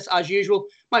mostess as usual.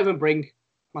 Might even bring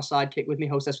my sidekick with me,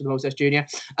 hostess with the mostess junior.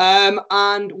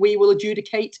 And we will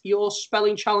adjudicate your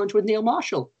spelling challenge with Neil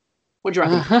Marshall. What do you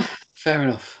reckon? Fair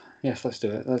enough. Yes, let's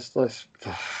do it. Let's.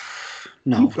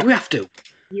 No, do we have to?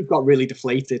 You've got really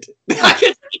deflated.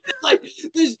 Like,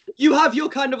 you have your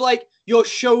kind of like your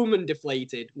showman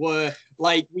deflated, where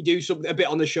like we do something a bit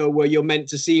on the show where you're meant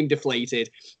to seem deflated,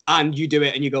 and you do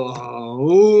it and you go, oh,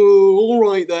 all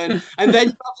right then, and then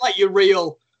you have like your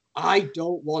real. I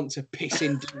don't want to piss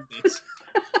and do this.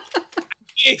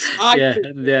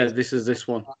 Yeah. This is this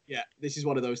one. Yeah, this is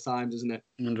one of those times, isn't it?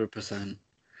 100%.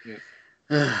 Yeah.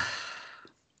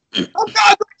 I've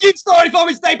got a good story for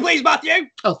me today, please, Matthew.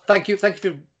 Oh, thank you for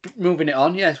moving it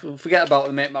on. Yes, we'll forget about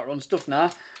the Make Matt Run stuff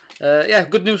now. Yeah,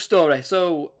 good news story.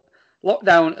 So,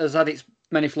 lockdown has had its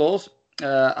many flaws.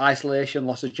 Isolation,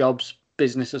 loss of jobs,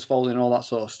 businesses falling, all that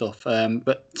sort of stuff.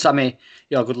 But Sammy,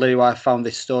 your good lady wife, found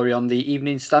this story on the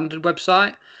Evening Standard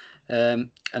website.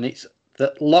 And it's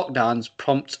that lockdowns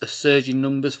prompt a surge in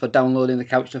numbers for downloading the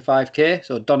Couch to 5K.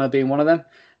 So Donna being one of them.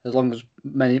 As long as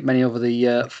many of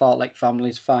the Fartlek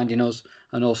families finding us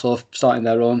and also starting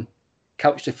their own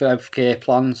Couch to 5K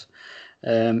plans.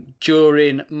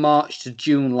 During March to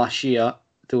June last year,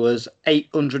 there was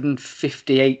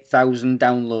 858,000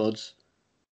 downloads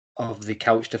of the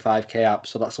Couch to 5K app.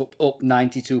 So that's up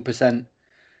 92%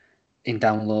 in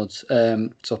downloads.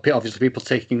 So obviously people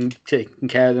taking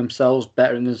care of themselves,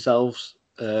 bettering themselves,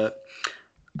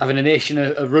 having a nation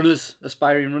of runners,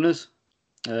 aspiring runners.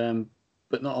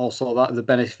 But not also that the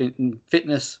benefit in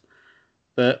fitness.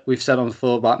 But we've said on the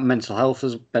floor about mental health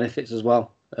as benefits as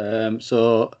well.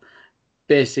 So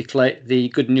basically, the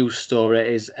good news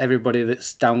story is everybody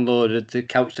that's downloaded the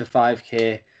Couch to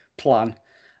 5K plan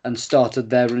and started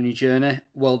their running journey,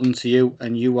 well done to you,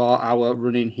 and you are our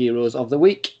running heroes of the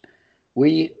week.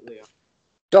 We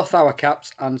doff our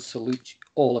caps and salute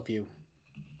all of you.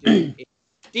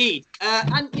 Indeed.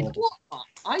 And you know what, Matt?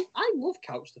 I love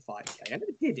Couch to 5K. I never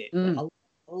did it, but I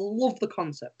love the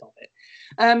concept of it.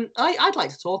 I'd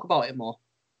like to talk about it more.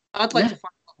 I'd like to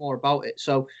find out more about it.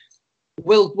 So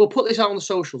we'll put this out on the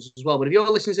socials as well. But if you're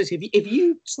listening to this, if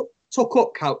you took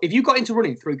up if you got into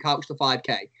running through Couch to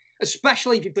 5K,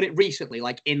 especially if you've done it recently,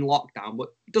 like in lockdown,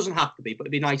 but it doesn't have to be, but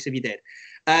it'd be nice if you did.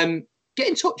 Get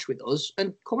in touch with us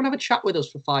and come and have a chat with us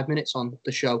for 5 minutes on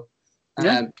the show.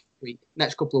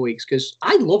 Next couple of weeks, because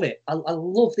I love it. I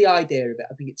love the idea of it.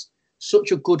 I think it's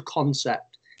such a good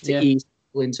concept to ease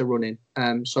people into running.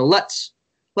 So let's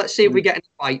see if we get any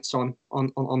bites on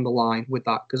the line with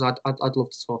that, because I'd love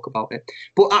to talk about it.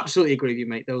 But absolutely agree with you,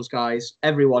 mate. Those guys,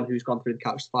 everyone who's gone through the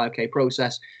Couch to 5K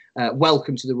process,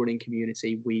 welcome to the running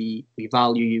community. We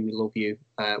value you. We love you.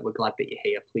 We're glad that you're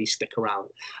here. Please stick around.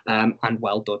 And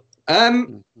well done.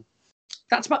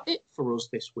 That's about it for us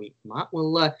this week, Matt.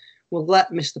 We'll let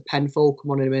Mr. Penfold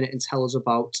come on in a minute and tell us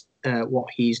about what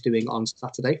he's doing on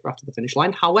Saturday for After the Finish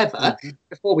Line. However,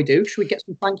 before we do, should we get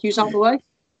some thank yous out of the way?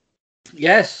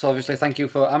 Yes, obviously, thank you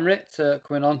for Amrit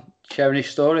coming on, sharing his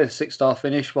story, the 6-star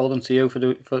finish. Well done to you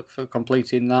for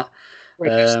completing that.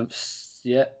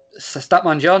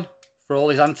 Statman John for all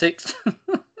his antics.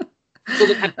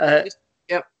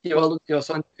 You're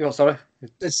sorry.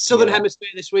 It's Southern Hemisphere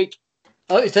this week.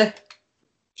 Oh, is it?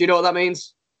 Do you know what that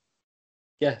means?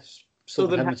 Yes,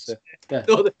 Southern Hemisphere. Yeah.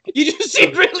 You just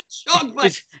seem really shocked.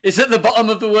 Mate. It's at the bottom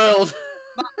of the world.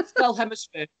 Matt, spell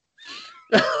hemisphere.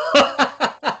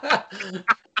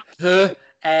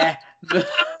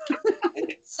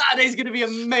 Saturday's going to be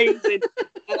amazing.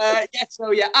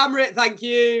 Amrit, thank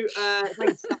you.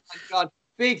 Thanks, God.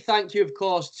 Big thank you, of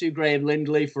course, to Graham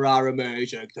Lindley for our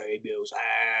emerging theme music.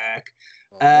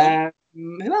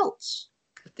 Who else?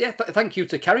 Yeah, thank you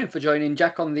to Karen for joining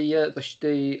Jack on the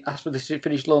Ask for the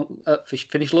Finish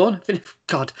Loan.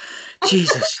 God,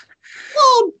 Jesus.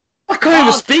 I can't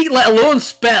even speak, let alone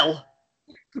spell.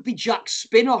 Could be Jack's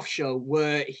spin-off show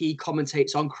where he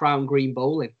commentates on Crown Green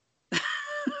Bowling.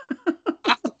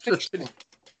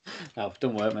 Oh,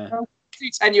 don't work, man. Too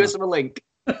tenuous of a link.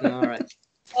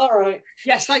 All right.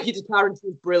 Yes, thank you to Karen. She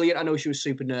was brilliant. I know she was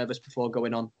super nervous before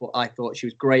going on, but I thought she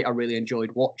was great. I really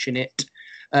enjoyed watching it.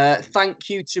 Thank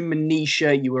you to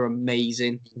Manisha. You were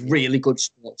amazing. Really good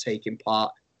sport taking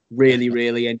part. Really,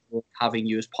 really enjoyed having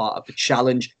you as part of the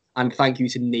challenge. And thank you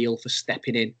to Neil for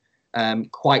stepping in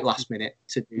quite last minute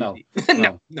to do No.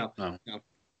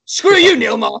 Screw you,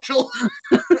 Neil Marshall.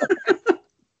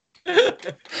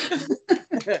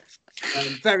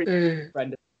 Very good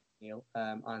friend of Neil,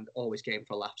 and always game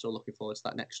for a laugh. So looking forward to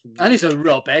that next one. And he's a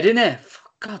Rob Ed, isn't he? For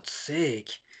God's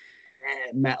sake.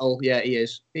 Metal, yeah, he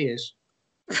is.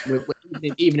 We're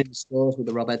even in the stores with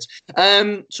the Robheads.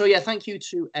 Thank you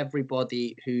to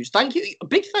everybody a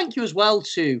big thank you as well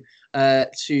to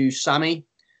Sammy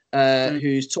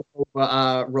who's took over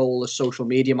our role as social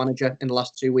media manager in the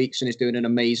last 2 weeks and is doing an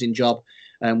amazing job.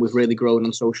 We've really grown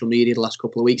on social media the last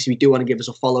couple of weeks. If you do want to give us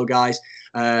a follow, guys,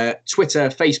 Twitter,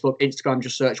 Facebook, Instagram,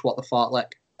 just search What the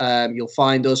Fartlek. You'll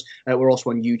find us. We're also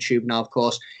on YouTube now, of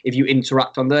course. If you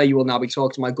interact on there, you will now be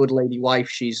talking to my good lady wife.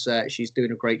 She's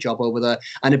doing a great job over there.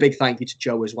 And a big thank you to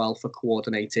Joe as well for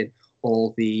coordinating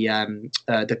all the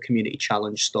community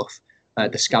challenge stuff.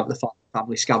 The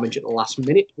family scavenge at the last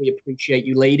minute. We appreciate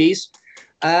you, ladies.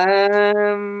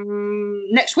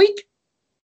 Next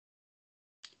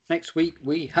week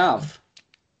we have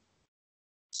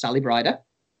Sally Brider.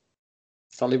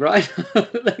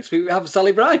 Next week we have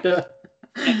Sally Brider.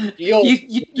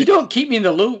 You don't keep me in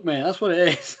the loop, man. That's what it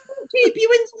is. Keep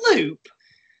you in the loop.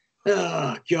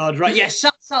 Oh God, right? Yes,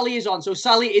 Sally is on. So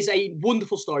Sally is a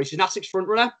wonderful story. She's an Essex front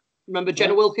runner. Remember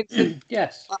Jenna Wilkinson?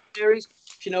 Yes. That series.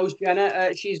 She knows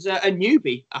Jenna. She's a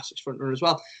newbie Essex front runner as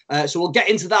well. So we'll get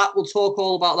into that. We'll talk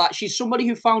all about that. She's somebody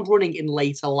who found running in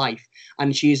later life,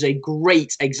 and she is a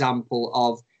great example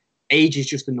of age is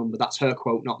just a number. That's her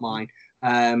quote, not mine.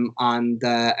 And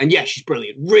yeah, she's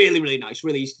brilliant. Really, really nice.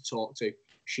 Really easy to talk to.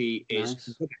 She is nice.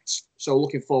 the best. So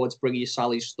looking forward to bringing you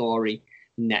Sally's story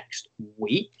next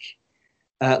week.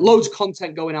 Loads of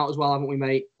content going out as well, haven't we,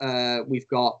 mate? We've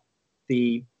got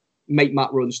the Make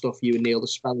Matt Run stuff, you and Neil, the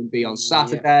spelling bee on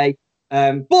Saturday.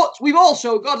 But we've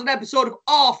also got an episode of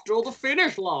After the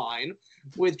Finish Line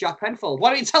with Jack Penfold. Why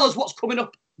don't you tell us what's coming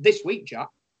up this week, Jack?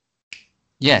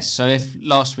 Yes, so if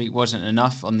last week wasn't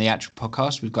enough on the actual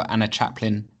podcast, we've got Anna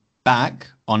Chaplin back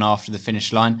on After the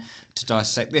Finish Line to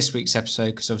dissect this week's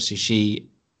episode, because obviously she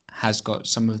has got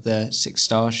some of the 6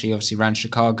 stars. She obviously ran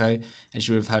Chicago, as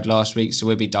you would have heard last week. So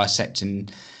we'll be dissecting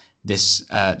this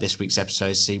week's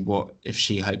episode, see what if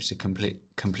she hopes to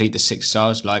complete the 6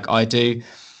 stars like I do.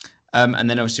 And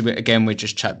then obviously we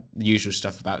just chat the usual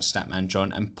stuff about Statman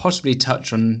John and possibly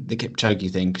touch on the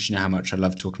Kipchoge thing, because you know how much I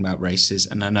love talking about races,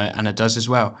 and I know Anna does as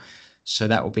well. So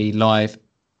that will be live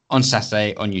on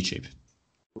Saturday on YouTube.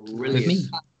 Brilliant. With me.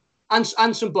 And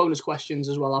some bonus questions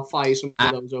as well. I'll fire some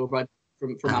of those over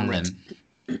from Amrit.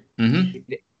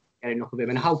 Get enough of him,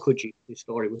 and how could you? His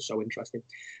story was so interesting.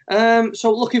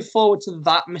 So looking forward to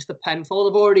that, Mr.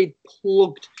 Penfold. I've already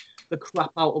plugged the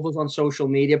crap out of us on social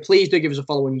media. Please do give us a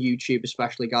follow on YouTube,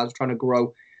 especially, guys. We're trying to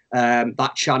grow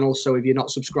that channel. So if you're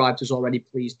not subscribed to us already,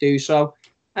 please do so.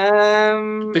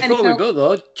 Before we go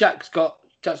though, Jack's got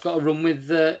a run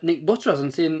with Nick Butter,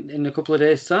 hasn't he, in a couple of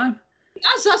days' time?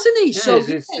 Hasn't he? Yeah, So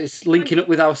it's linking up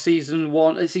with our season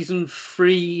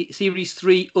 3 series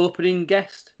 3 opening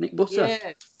guest, Nick Butter.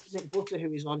 Yeah, Nick Butter,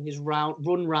 who is on his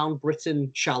Run Round Britain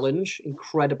challenge.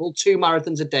 Incredible. 2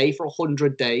 marathons a day for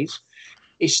 100 days.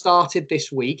 He started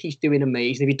this week. He's doing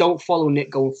amazing. If you don't follow Nick,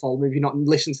 go and follow him. If you've not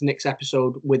listened to Nick's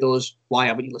episode with us, why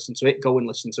haven't you listened to it? Go and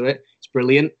listen to it. It's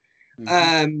brilliant.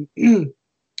 Mm-hmm.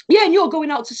 Yeah, and you're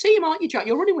going out to see him, aren't you, Jack?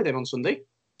 You're running with him on Sunday.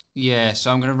 Yeah,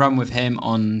 so I'm going to run with him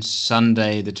on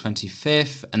Sunday the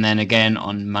 25th and then again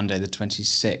on Monday the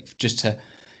 26th, just to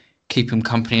keep him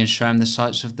company and show him the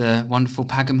sights of the wonderful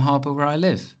Pagham Harbour where I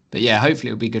live. But yeah, hopefully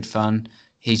it'll be good fun.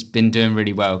 He's been doing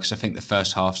really well, because I think the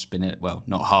first half's been, well,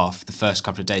 not half, the first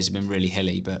couple of days have been really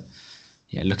hilly, but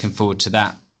yeah, looking forward to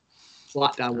that.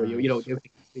 Flat down with you. You don't do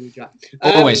it, Jack.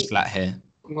 Always flat here.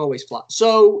 I'm always flat.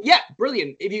 So yeah,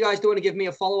 brilliant. If you guys do want to give me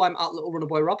a follow, I'm at Little Runner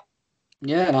Boy Rob.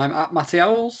 Yeah, and I'm at Matty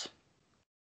Owls.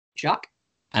 Jack.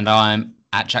 And I'm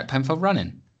at Jack Penfold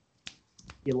Running.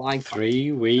 You're lying.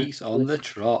 3 weeks on the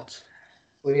trot.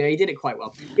 Well, yeah, he did it quite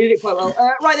well.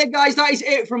 Right then, guys, that is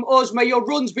it from us. May your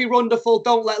runs be wonderful.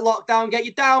 Don't let lockdown get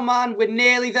you down, man. We're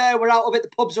nearly there. We're out of it. The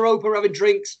pubs are open. We're having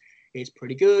drinks. It's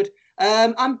pretty good.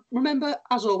 And remember,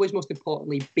 as always, most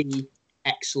importantly, be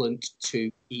excellent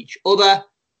to each other.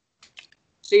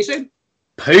 See you soon.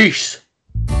 Peace.